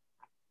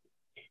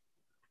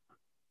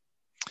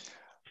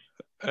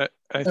 I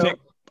think,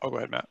 oh, go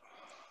ahead, Matt.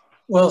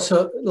 Well,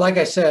 so like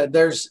I said,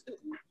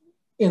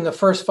 in the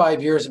first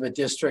 5 years of a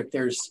district,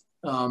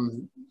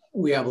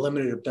 we have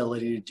limited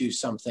ability to do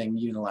something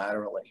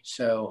unilaterally.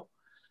 So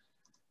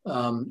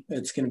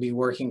it's going to be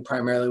working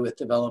primarily with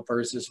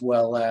developers, as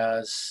well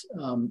as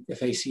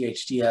if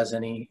ACHD has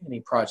any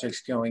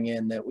projects going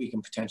in that we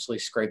can potentially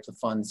scrape the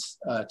funds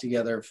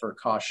together for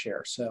cost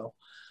share. So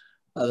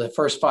the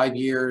first 5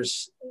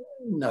 years,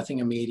 nothing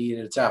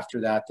immediate. It's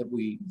after that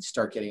we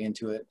start getting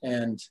into it.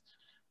 And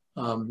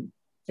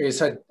like I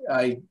said,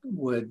 I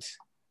would,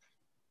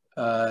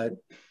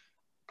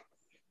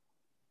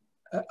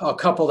 I'll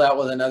couple that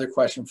with another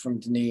question from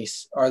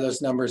Denise. Are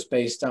those numbers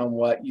based on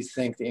what you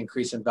think the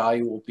increase in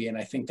value will be? And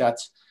I think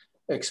that's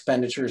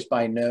expenditures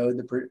by node,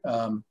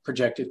 the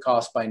projected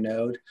cost by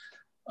node.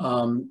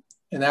 And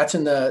that's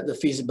in the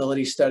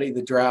feasibility study,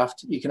 the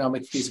draft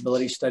economic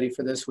feasibility study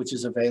for this, which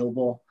is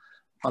available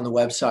on the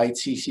website,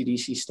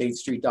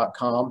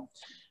 ccdcstatestreet.com.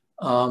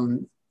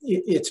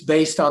 It's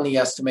based on the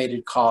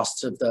estimated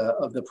costs of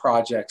the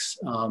projects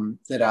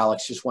that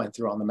Alex just went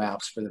through on the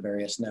maps for the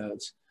various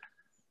nodes.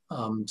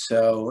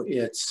 So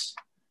it's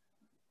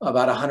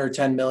about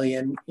 110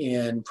 million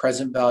in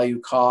present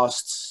value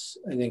costs.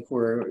 I think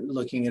we're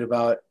looking at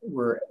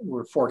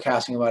we're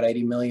forecasting about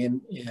 80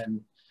 million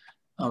in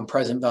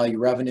present value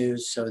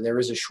revenues. So there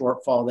is a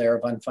shortfall there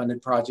of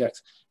unfunded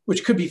projects,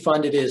 which could be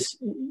funded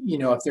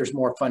if there's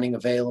more funding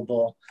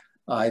available,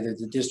 either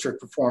the district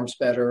performs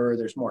better, or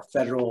there's more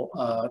federal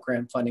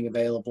grant funding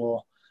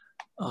available,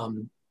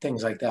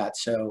 things like that.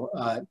 So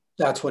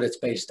that's what it's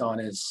based on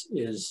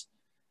is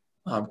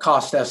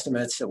cost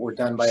estimates that were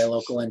done by a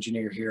local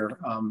engineer here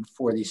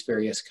for these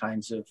various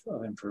kinds of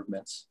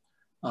improvements.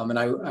 And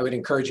I would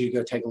encourage you to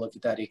go take a look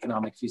at that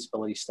economic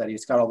feasibility study.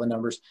 It's got all the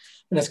numbers,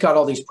 and it's got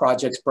all these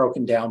projects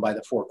broken down by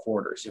the 4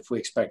 quarters. If we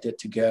expect it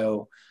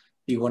to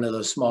be one of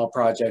those small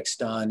projects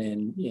done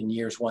in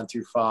years 1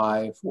 through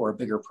 5, or a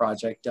bigger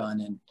project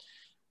done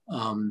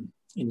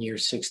in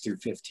years 6 through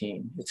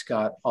 15. It's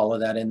got all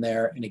of that in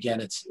there. And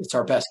again, it's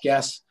our best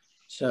guess.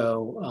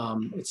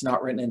 So it's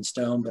not written in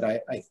stone, but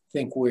I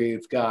think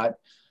we've got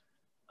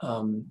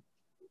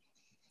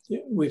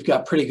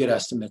pretty good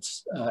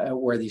estimates at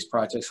where these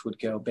projects would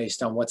go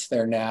based on what's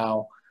there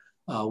now,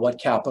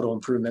 what capital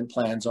improvement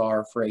plans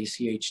are for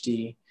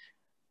ACHD,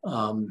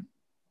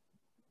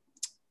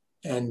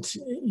 and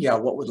yeah,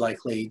 what would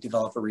likely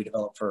develop or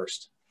redevelop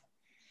first.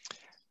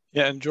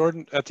 Yeah, and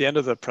Jordan, at the end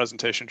of the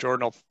presentation,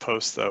 Jordan will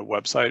post the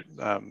website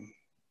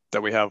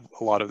that we have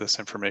a lot of this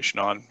information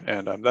on,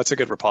 and that's a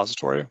good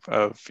repository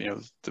of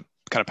the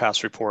kind of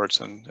past reports,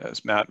 and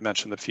as Matt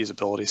mentioned, the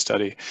feasibility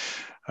study.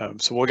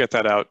 So we'll get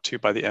that out too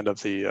by the end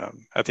of the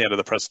at the end of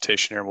the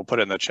presentation here, and we'll put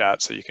it in the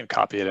chat so you can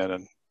copy it in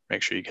and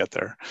make sure you get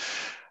there.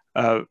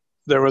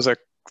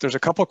 There's a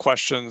couple of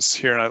questions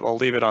here, and I'll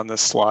leave it on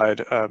this slide.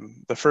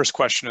 The first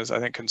question is,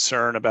 I think,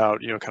 concern about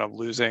kind of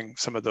losing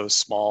some of those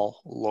small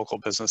local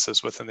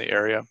businesses within the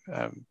area.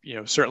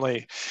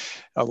 Certainly,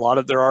 there are a lot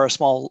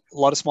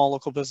of small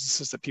local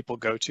businesses that people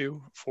go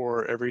to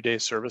for everyday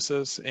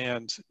services,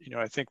 and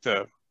I think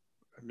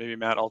maybe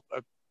Matt, I'll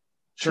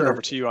turn it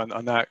over to you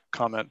on that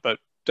comment, but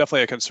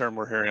definitely a concern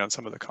we're hearing on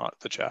some of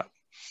the chat.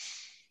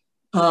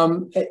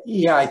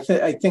 Yeah, I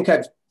think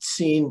I've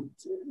seen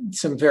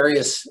some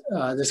various,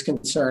 this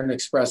concern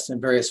expressed in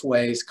various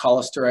ways.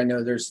 Collister, I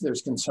know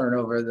there's concern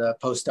over the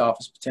post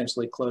office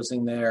potentially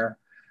closing there.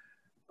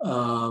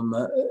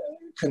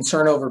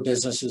 Concern over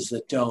businesses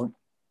that don't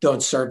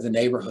serve the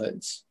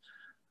neighborhoods.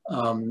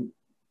 And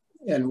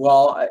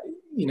while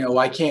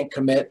I can't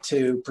commit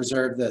to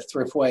preserve the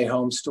Thriftway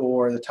home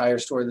store, the tire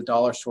store, the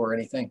dollar store, or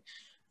anything,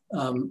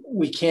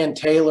 we can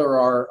tailor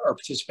our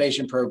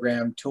participation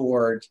program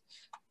toward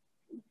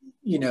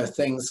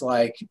things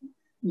like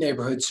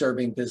neighborhood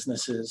serving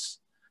businesses,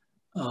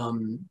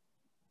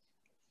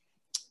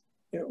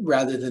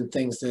 rather than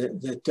things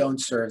that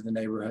don't serve the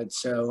neighborhood.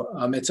 So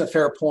it's a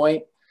fair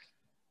point.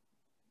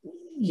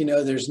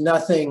 There's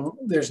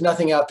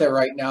nothing out there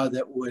right now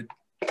that would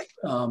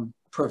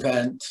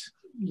prevent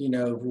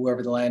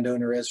whoever the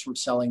landowner is from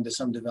selling to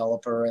some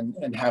developer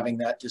and having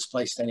that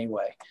displaced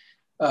anyway.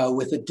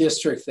 With a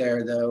district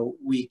there, though,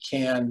 we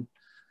can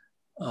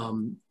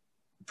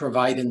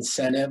provide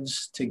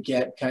incentives to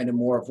get kind of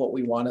more of what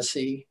we want to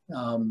see,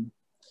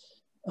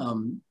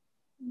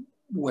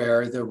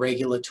 where the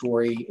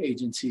regulatory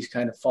agencies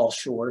kind of fall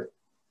short.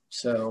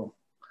 So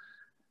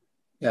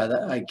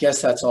yeah, I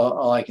guess that's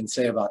all I can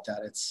say about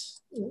that.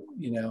 It's,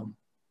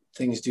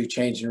 things do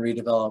change and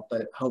redevelop,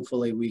 but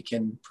hopefully we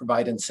can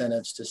provide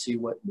incentives to see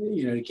what,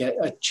 to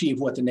achieve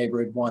what the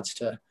neighborhood wants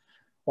to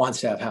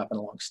have happen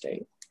along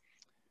state.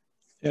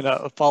 And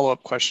a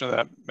follow-up question to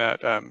that,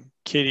 Matt.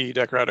 Katie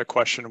Decker had a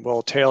question: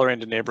 will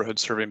tailoring to neighborhood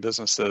serving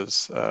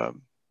businesses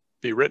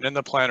be written in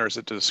the plan, or is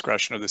it the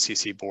discretion of the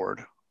CC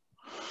board?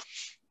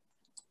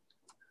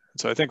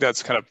 So I think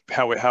that's kind of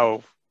how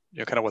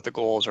kind of what the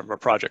goals are from a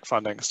project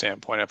funding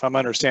standpoint. If I'm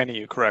understanding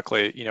you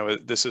correctly,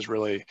 this is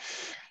really,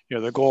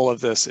 the goal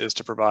of this is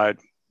to provide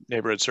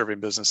neighborhood serving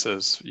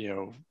businesses,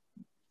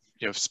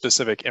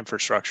 specific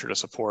infrastructure to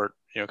support,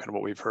 kind of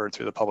what we've heard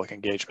through the public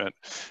engagement,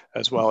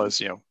 as well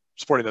as,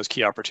 supporting those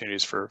key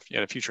opportunities for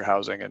future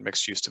housing and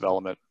mixed use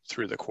development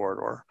through the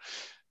corridor.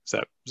 Is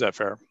that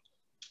fair?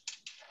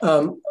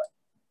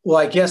 Well,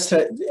 I guess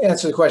to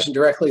answer the question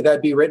directly,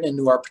 that'd be written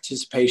into our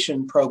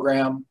participation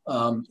program.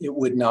 It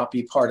would not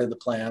be part of the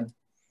plan.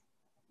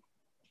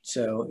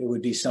 So it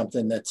would be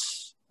something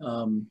that's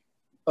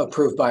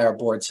approved by our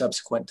board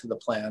subsequent to the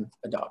plan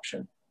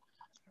adoption.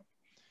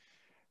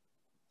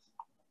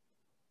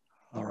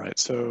 All right,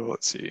 so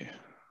let's see.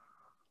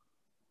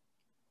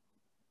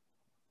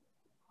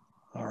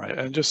 All right,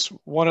 and just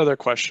one other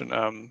question.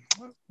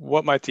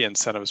 What might the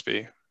incentives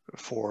be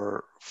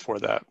for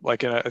that?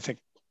 Like, I think,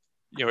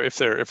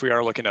 if we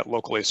are looking at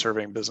locally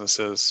serving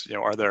businesses,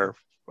 are there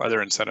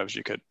incentives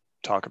you could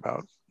talk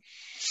about?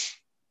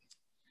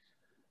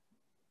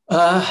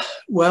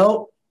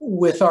 Well,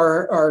 with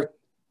our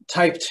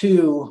type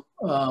 2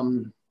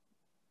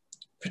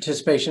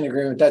 participation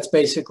agreement, that's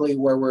basically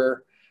where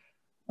we're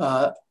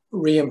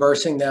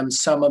reimbursing them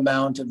some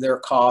amount of their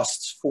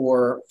costs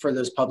for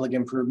those public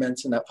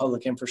improvements and that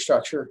public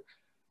infrastructure.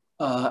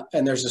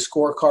 And there's a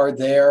scorecard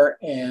there,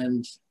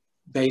 and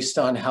based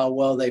on how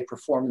well they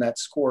perform that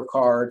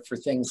scorecard for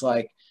things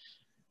like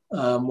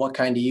what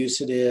kind of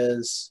use it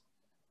is,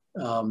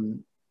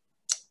 the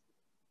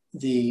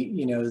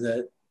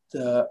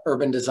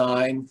urban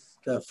design,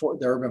 the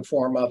urban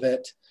form of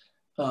it,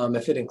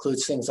 if it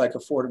includes things like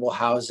affordable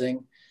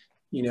housing,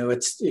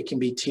 it can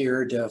be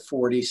tiered to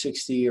 40,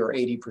 60, or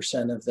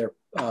 80% of their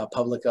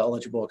public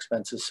eligible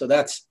expenses. So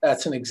that's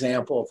an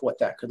example of what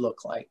that could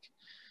look like.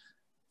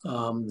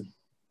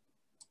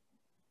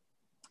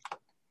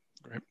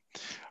 Great.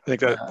 I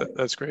think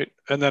that's great.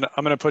 And then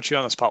I'm going to put you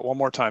on the spot one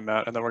more time,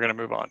 Matt, and then we're going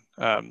to move on.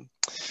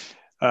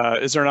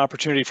 Is there an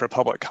opportunity for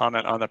public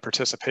comment on the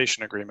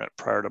participation agreement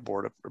prior to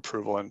board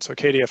approval? And so,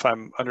 Katie, if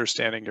I'm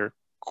understanding your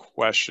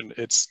question,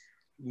 it's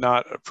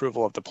not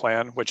approval of the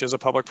plan, which is a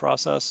public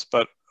process,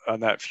 but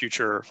on that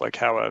future, like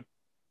how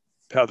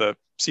the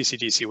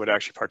CCDC would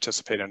actually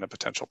participate in a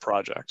potential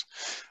project.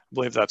 I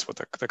believe that's what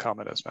the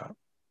comment is, Matt.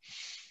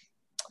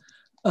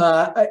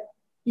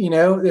 You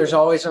know, there's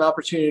always an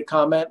opportunity to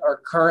comment. Our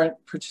current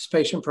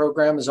participation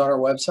program is on our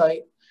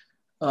website.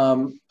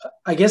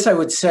 I guess I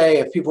would say,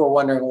 if people are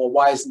wondering, well,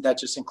 why isn't that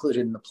just included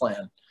in the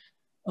plan?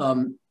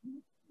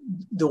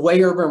 The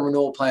way urban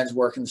renewal plans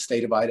work in the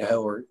state of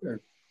Idaho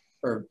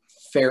are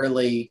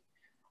fairly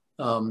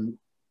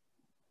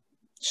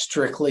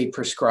strictly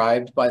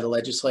prescribed by the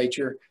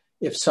legislature.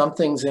 If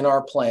something's in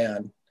our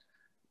plan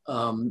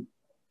and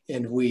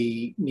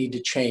we need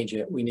to change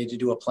it, we need to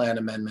do a plan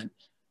amendment,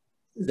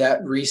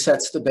 that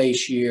resets the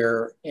base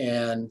year,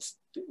 and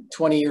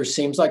 20 years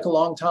seems like a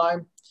long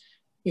time.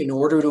 In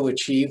order to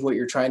achieve what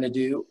you're trying to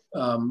do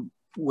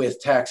with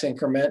tax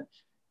increment,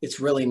 it's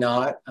really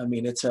not. I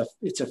mean, it's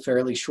a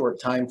fairly short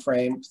time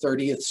frame.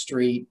 30th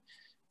Street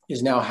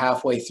is now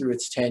halfway through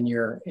its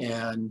tenure,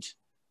 and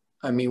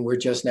I mean, we're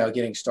just now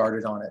getting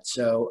started on it.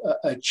 So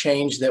a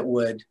change that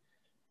would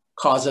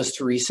cause us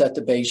to reset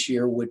the base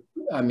year would,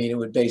 I mean, it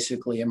would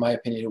basically, in my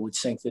opinion, it would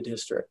sink the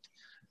district.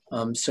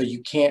 So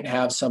you can't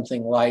have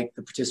something like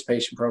the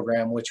participation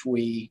program, which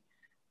we,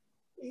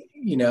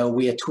 you know,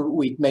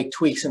 we make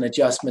tweaks and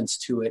adjustments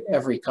to it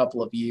every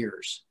couple of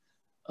years.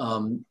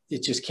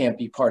 It just can't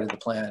be part of the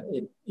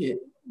plan.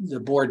 The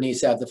board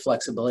needs to have the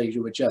flexibility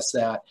to adjust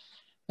that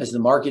as the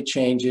market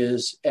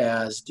changes,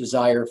 as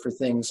desire for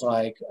things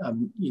like,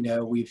 you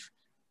know, we've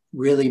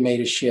really made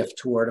a shift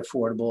toward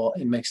affordable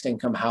and mixed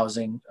income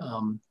housing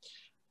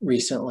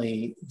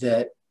recently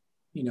that,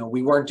 you know,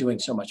 we weren't doing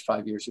so much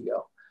 5 years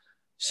ago.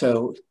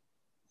 So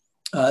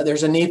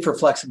there's a need for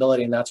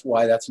flexibility, and that's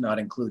why that's not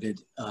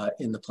included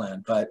in the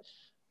plan. But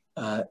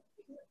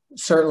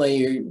certainly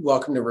you're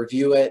welcome to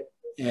review it.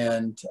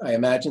 And I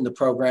imagine the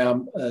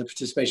program,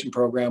 participation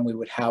program, we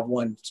would have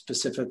one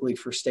specifically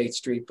for State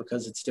Street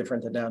because it's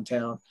different than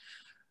downtown.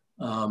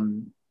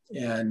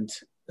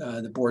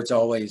 The board's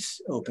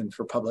always open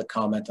for public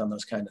comment on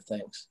those kind of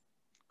things.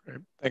 Great.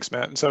 Thanks,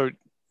 Matt. And so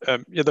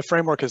yeah, the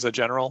framework is a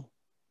general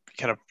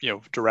kind of, you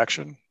know,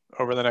 direction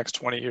over the next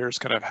 20 years,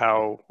 kind of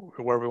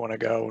where we want to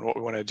go and what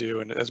we want to do.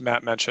 And as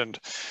Matt mentioned,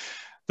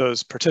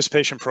 those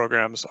participation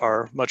programs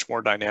are much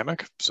more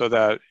dynamic, so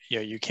that, you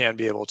know, you can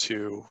be able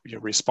to, you know,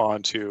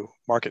 respond to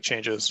market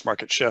changes,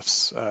 market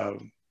shifts,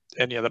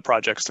 any of the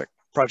projects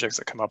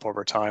that come up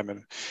over time,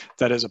 and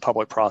that is a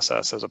public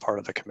process as a part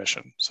of the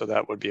commission. So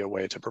that would be a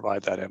way to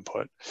provide that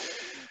input.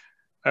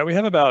 We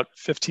have about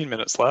 15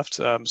 minutes left,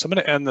 so I'm going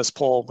to end this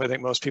poll. I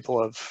think most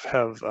people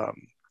have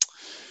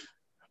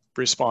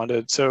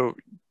responded. So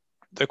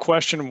the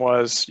question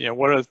was, you know,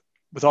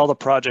 with all the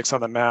projects on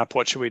the map,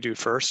 what should we do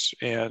first?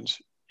 And,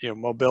 you know,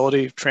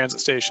 mobility, transit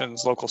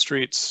stations, local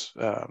streets,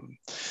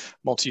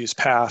 multi-use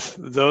path,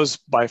 those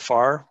by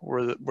far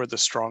were the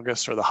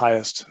strongest, or the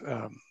highest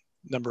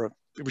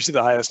received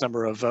the highest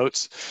number of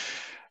votes.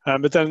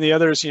 But then the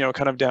others, you know,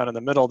 kind of down in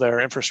the middle there,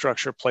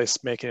 infrastructure,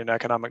 placemaking, and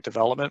economic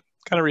development,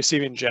 kind of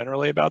receiving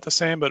generally about the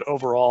same. But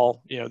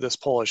overall, you know, this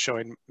poll is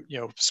showing, you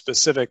know,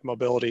 specific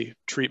mobility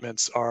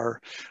treatments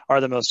are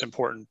the most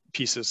important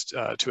pieces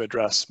to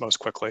address most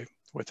quickly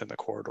within the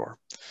corridor.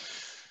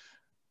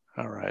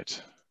 All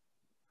right.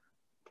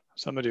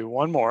 So I'm going to do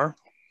one more.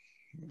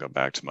 Go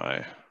back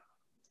to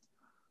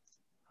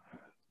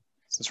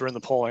since we're in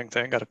the polling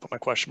thing, got to put my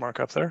question mark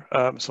up there.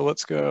 So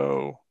let's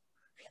go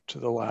to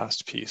the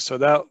last piece. So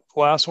that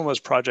last one was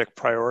project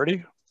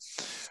priority.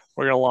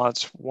 We're going to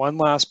launch one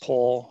last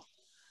poll,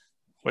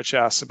 which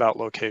asks about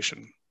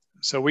location.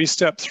 So we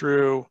stepped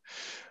through,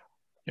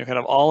 you know, kind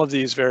of all of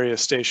these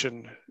various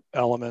station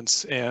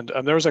elements, and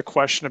there was a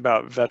question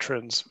about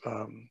Veterans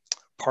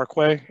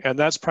Parkway, and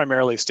that's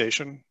primarily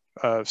station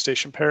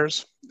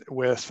pairs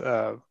with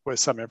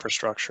some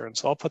infrastructure. And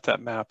so I'll put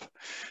that map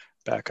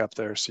back up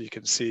there so you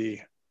can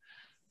see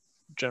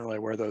generally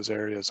where those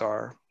areas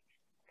are.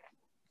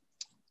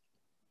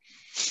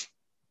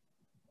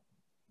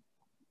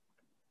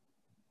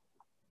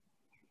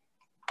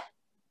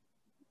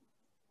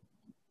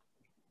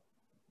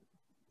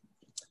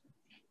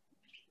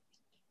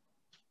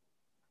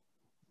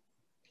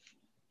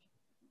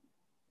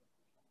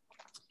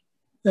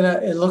 Then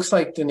it looks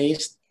like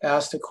Denise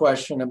asked a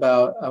question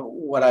about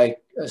what I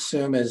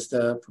assume is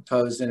the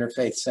proposed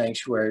interfaith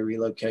sanctuary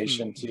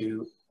relocation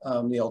to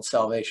the old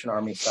Salvation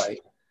Army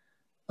site.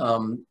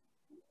 You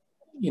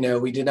know,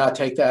 we did not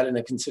take that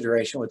into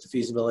consideration with the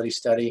feasibility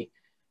study.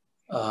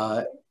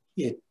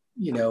 You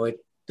know,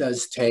 it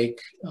does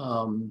take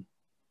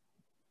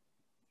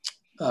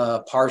a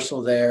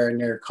parcel there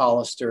near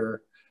Collister,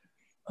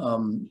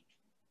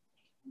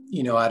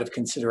 you know, out of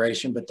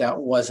consideration, but that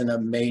wasn't a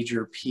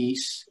major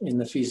piece in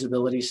the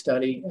feasibility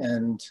study.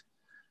 And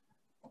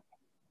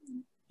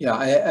Yeah,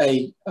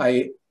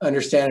 I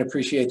understand and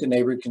appreciate the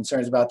neighborhood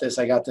concerns about this.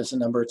 I got this a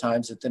number of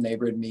times at the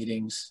neighborhood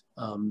meetings.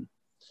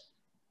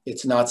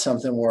 It's not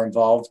something we're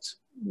involved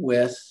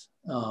with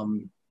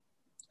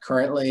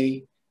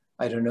currently.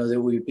 I don't know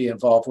that we'd be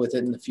involved with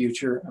it in the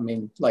future. I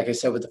mean, like I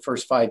said, with the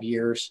first 5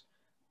 years,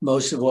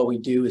 most of what we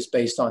do is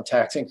based on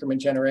tax increment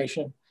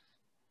generation.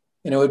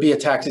 And it would be a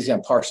tax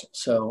exempt parcel.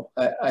 So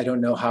I don't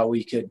know how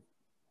we could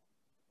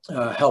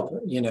help,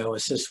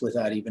 assist with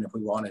that even if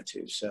we wanted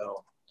to.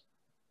 So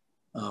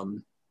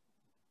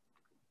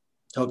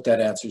hope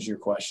that answers your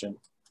question.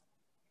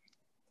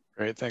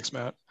 Great, thanks,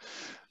 Matt.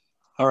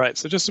 All right,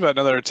 so just about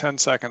another 10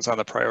 seconds on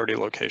the priority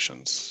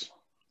locations.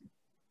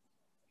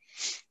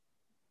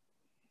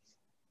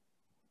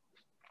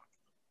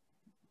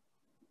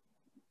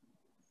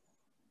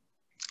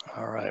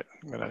 All right,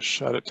 I'm gonna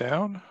shut it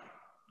down.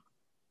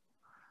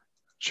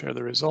 Share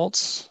the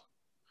results.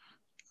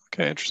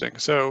 Okay, interesting.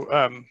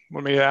 So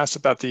when we asked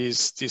about these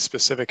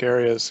specific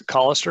areas,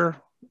 Collister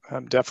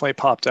definitely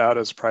popped out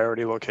as a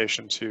priority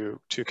location to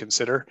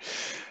consider,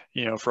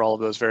 for all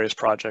of those various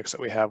projects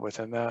that we have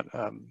within that.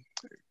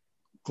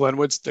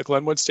 The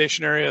Glenwood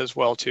station area as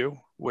well too,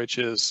 which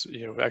is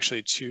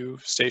actually 2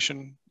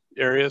 station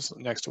areas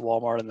next to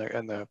Walmart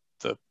and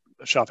the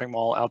shopping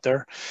mall out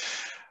there.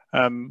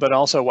 But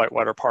also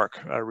Whitewater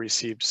Park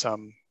received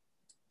some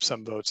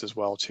votes as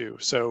well too.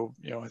 So,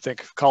 I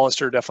think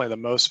Collister definitely the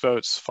most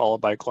votes, followed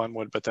by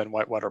Glenwood, but then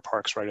Whitewater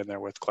Park's right in there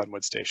with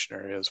Glenwood station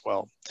area as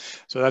well.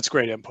 So that's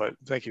great input.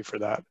 Thank you for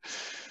that.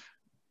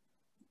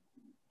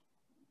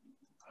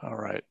 All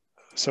right.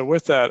 So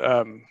with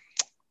that,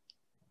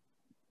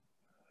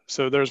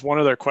 so there's one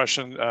other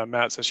question,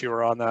 Matt, since you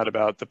were on that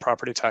about the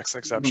property tax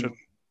exemption.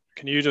 Mm-hmm.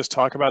 Can you just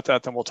talk about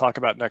that? Then we'll talk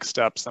about next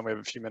steps. Then we have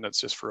a few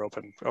minutes just for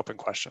open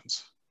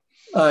questions.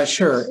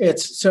 Sure.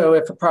 So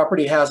if a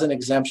property has an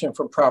exemption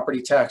from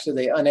property tax, are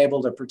they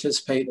unable to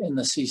participate in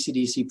the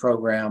CCDC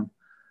program?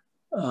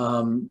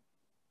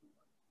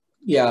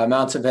 Yeah,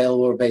 amounts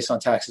available are based on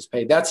taxes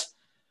paid. That's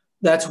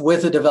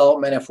with a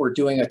development. If we're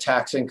doing a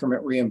tax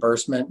increment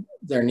reimbursement,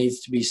 there needs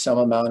to be some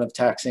amount of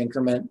tax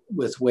increment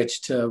with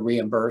which to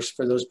reimburse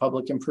for those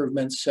public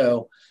improvements.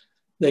 So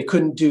they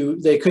couldn't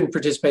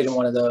participate in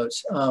one of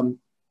those.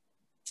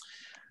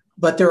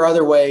 But there are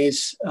other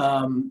ways.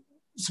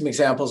 Some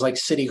examples like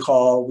City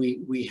Hall,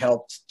 we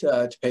helped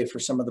to pay for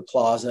some of the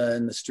plaza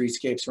and the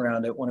streetscapes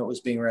around it when it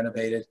was being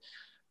renovated.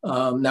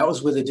 That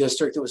was with a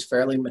district that was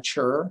fairly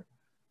mature.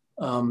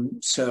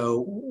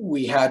 So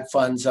we had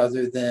funds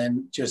other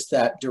than just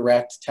that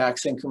direct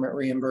tax increment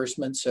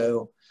reimbursement.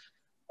 So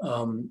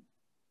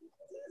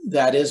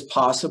that is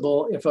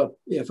possible if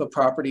a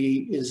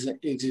property is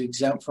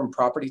exempt from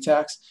property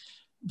tax.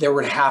 There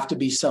would have to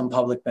be some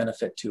public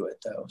benefit to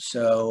it though.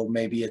 So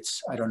maybe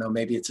it's, I don't know,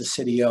 maybe it's a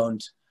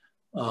city-owned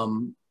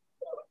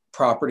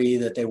property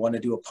that they want to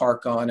do a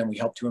park on and we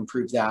help to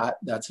improve that.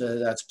 That's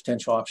a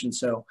potential option.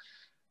 So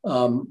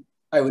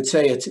I would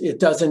say it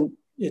doesn't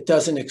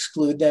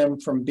exclude them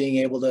from being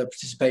able to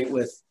participate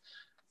with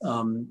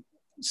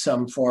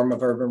some form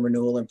of urban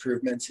renewal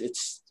improvements.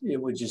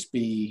 It would just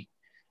be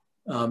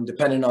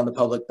dependent on the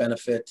public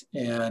benefit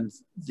and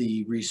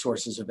the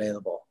resources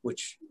available,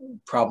 which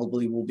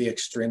probably will be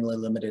extremely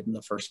limited in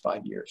the first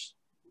 5 years.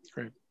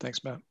 Great,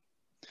 thanks, Matt.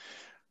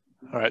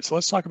 All right, so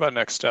let's talk about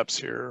next steps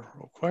here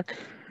real quick.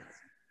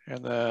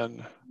 And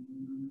then,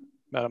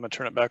 Matt, I'm gonna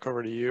turn it back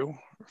over to you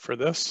for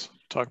this,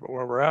 talk about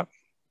where we're at.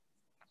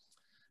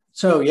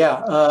 So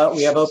yeah,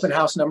 we have open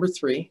house number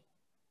 3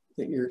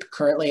 that you're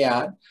currently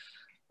at.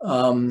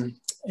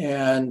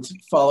 And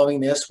following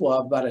this, we'll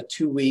have about a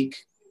 2-week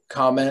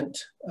comment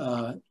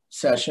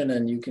session,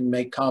 and you can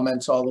make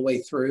comments all the way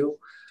through.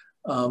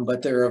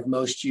 But they're of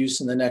most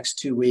use in the next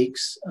 2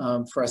 weeks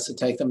for us to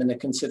take them into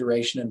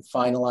consideration and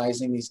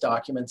finalizing these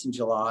documents in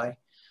July.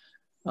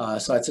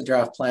 So that's a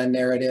draft plan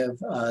narrative,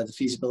 the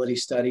feasibility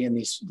study, and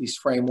these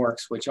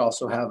frameworks, which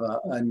also have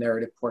a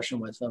narrative portion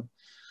with them.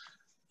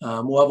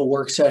 We'll have a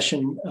work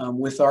session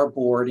with our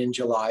board in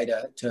July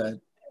to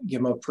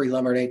give them a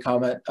preliminary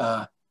comment,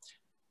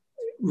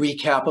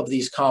 recap of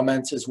these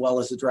comments as well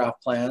as the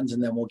draft plans,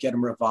 and then we'll get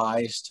them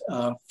revised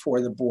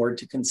for the board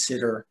to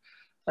consider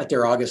at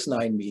their August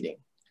 9 meeting.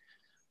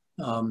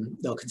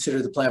 They'll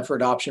consider the plan for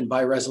adoption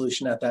by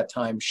resolution at that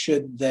time.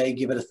 Should they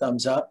give it a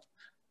thumbs up,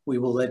 we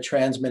will then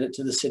transmit it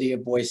to the city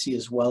of Boise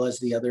as well as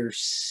the other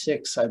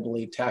 6, I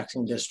believe,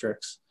 taxing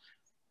districts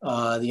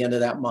the end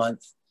of that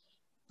month.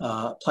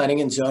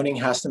 Planning and zoning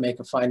has to make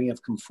a finding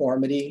of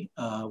conformity.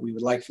 We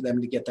would like for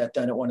them to get that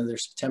done at one of their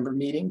September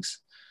meetings.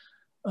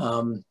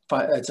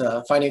 It's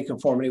a finding of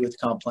conformity with the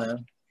comp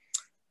plan.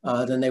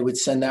 Then they would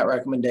send that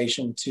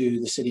recommendation to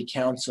the city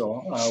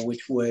council,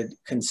 which would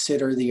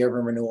consider the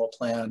urban renewal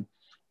plan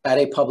at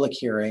a public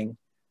hearing,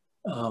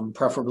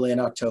 preferably in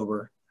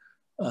October.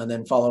 And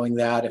then following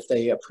that, if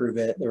they approve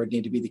it, there would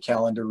need to be the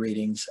calendar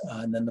readings.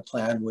 And then the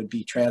plan would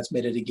be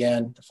transmitted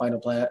again, the final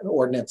plan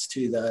ordinance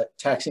to the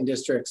taxing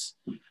districts,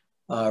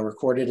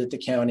 recorded at the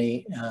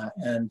county,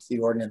 and the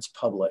ordinance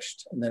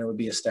published. And then it would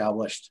be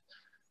established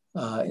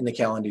in the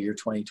calendar year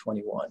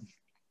 2021.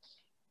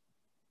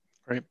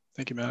 Great,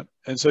 thank you, Matt.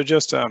 And so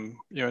just, in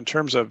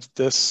terms of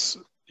this,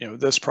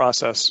 this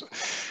process,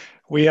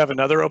 we have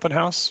another open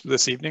house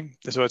this evening.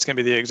 So it's going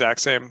to be the exact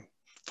same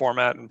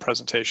format and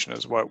presentation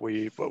as what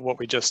we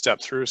just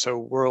stepped through.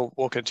 So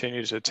we'll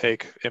continue to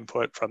take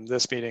input from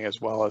this meeting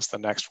as well as the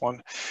next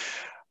one.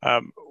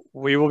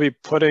 We will be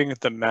putting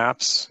the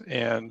maps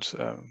and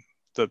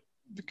the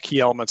key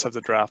elements of the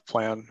draft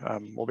plan.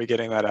 We'll be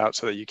getting that out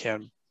so that you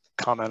can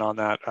comment on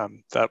that.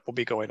 That will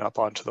be going up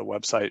onto the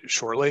website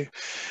shortly.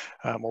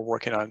 We're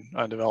working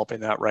on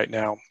developing that right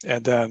now.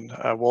 And then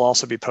we'll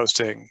also be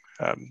posting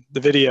the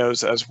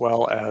videos as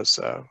well as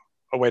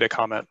a way to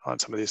comment on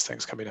some of these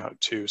things coming out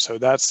too. So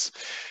that's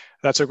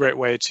a great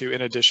way to,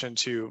 in addition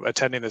to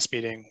attending this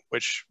meeting,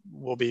 which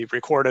will be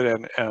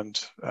recorded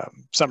and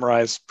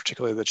summarize,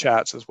 particularly the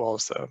chats as well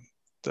as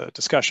the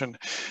discussion,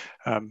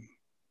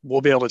 we'll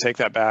be able to take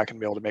that back and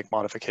be able to make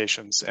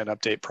modifications and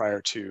update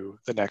prior to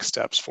the next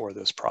steps for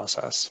this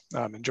process.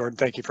 And Jordan,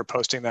 thank you for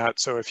posting that.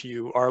 So if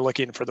you are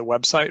looking for the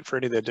website for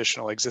any of the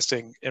additional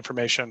existing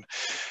information,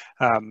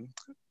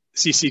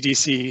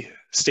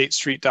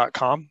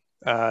 ccdcstatestreet.com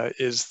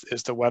is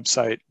the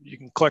website. You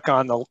can click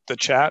on the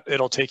chat.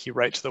 It'll take you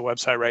right to the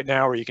website right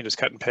now, or you can just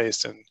cut and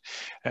paste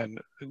and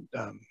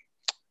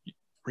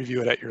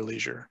review it at your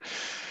leisure.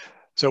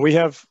 So we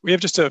have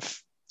just a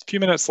few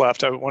minutes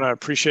left. I want to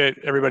appreciate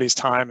everybody's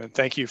time and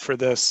thank you for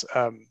this.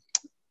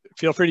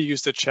 Feel free to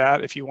use the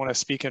chat if you want to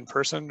speak in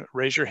person.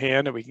 Raise your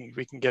hand and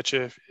we can get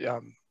you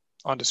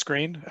onto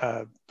screen.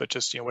 But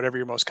just whatever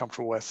you're most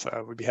comfortable with,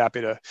 we'd be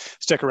happy to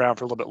stick around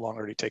for a little bit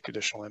longer to take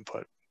additional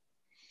input.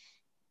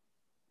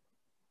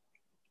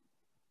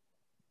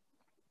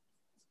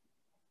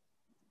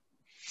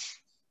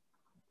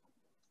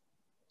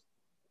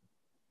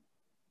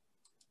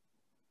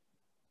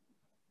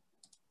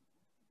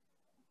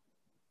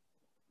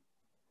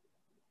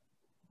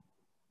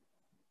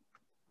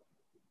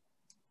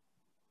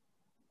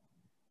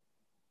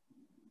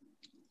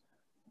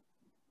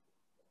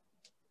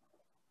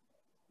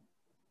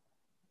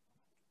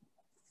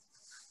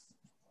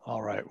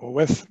 All right. Well,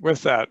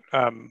 with that,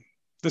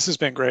 this has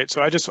been great.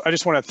 So I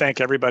just want to thank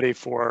everybody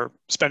for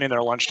spending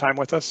their lunchtime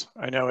with us.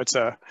 I know it's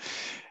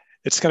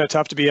kind of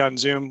tough to be on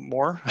Zoom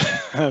more,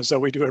 so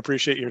we do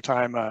appreciate your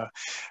time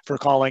for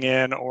calling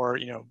in or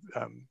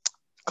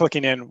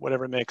clicking in,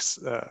 whatever makes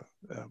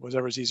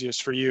whatever's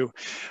easiest for you.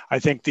 I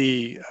think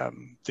the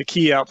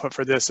key output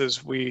for this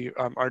is we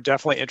are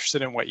definitely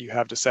interested in what you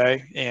have to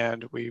say,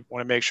 and we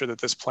want to make sure that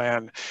this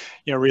plan,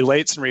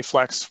 relates and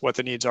reflects what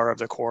the needs are of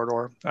the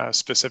corridor,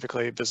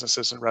 specifically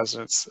businesses and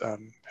residents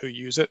who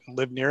use it and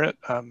live near it,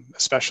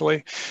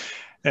 especially.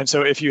 And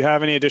so if you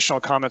have any additional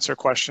comments or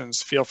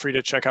questions, feel free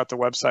to check out the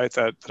website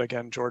that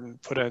again, Jordan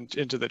put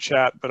into the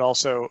chat, but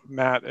also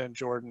Matt and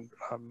Jordan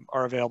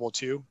are available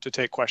too to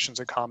take questions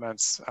and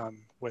comments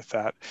with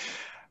that.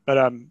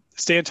 But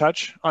stay in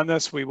touch on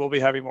this. We will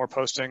be having more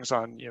postings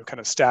on kind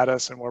of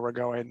status and where we're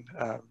going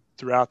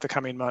throughout the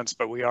coming months,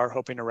 but we are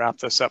hoping to wrap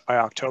this up by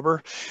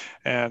October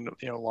and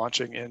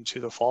launching into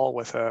the fall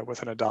with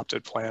an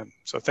adopted plan.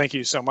 So thank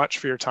you so much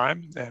for your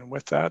time. And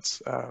with that,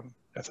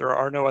 if there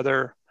are no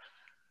other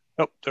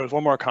Oh, there was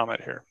one more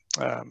comment here.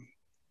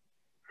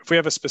 If we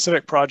have a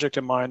specific project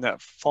in mind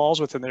that falls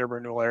within the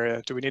urban renewal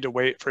area, do we need to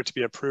wait for it to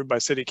be approved by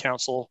City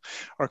Council,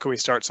 or can we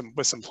start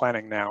with some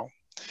planning now?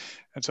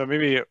 And so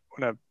maybe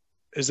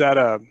is that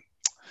a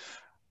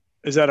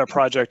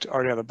project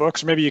already on the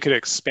books? Or maybe you could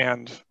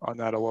expand on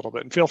that a little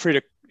bit. And feel free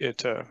to yeah.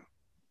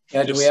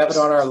 Do we have it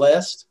on our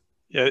list?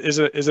 Yeah. Is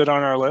it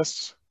on our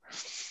list?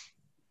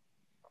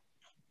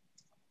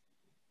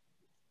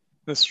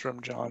 This is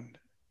from John.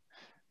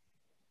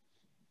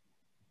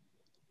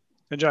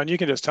 And John, you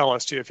can just tell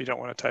us too if you don't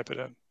want to type it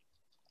in.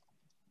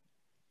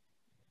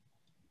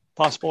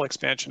 Possible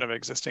expansion of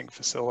existing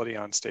facility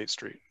on State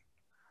Street.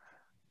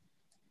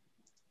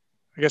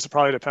 I guess it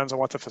probably depends on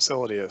what the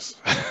facility is.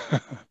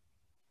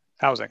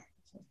 Housing.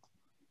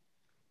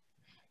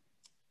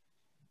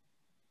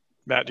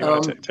 Matt, do you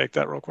want to take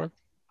that real quick?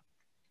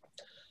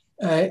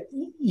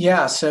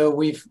 Yeah, so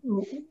we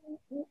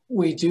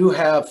do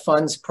have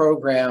funds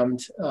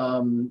programmed.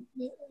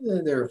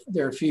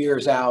 They're a few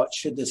years out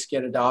should this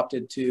get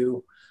adopted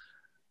to,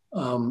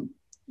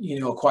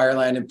 acquire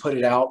land and put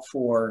it out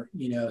for,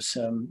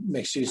 some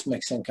mixed use,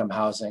 mixed income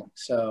housing.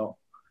 So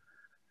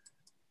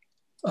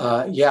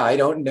yeah, I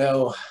don't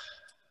know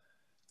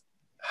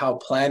how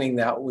planning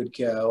that would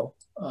go.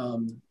 I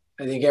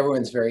think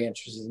everyone's very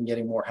interested in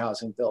getting more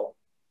housing built.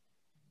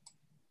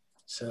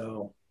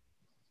 So.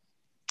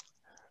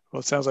 Well,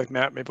 it sounds like,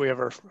 Matt, maybe we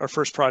have our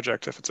first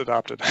project if it's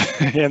adopted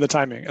and the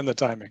timing.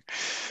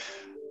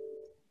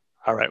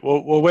 All right.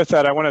 Well, with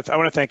that, I want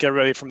to thank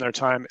everybody from their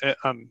time.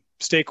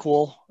 Stay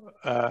cool.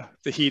 The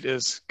heat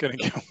is going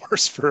to get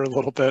worse for a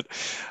little bit.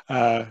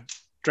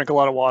 Drink a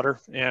lot of water,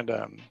 and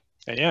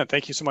yeah,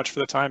 thank you so much for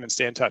the time, and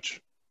stay in touch.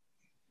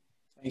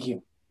 Thank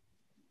you.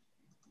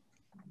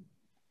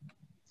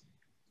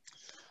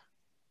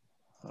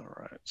 All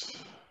right.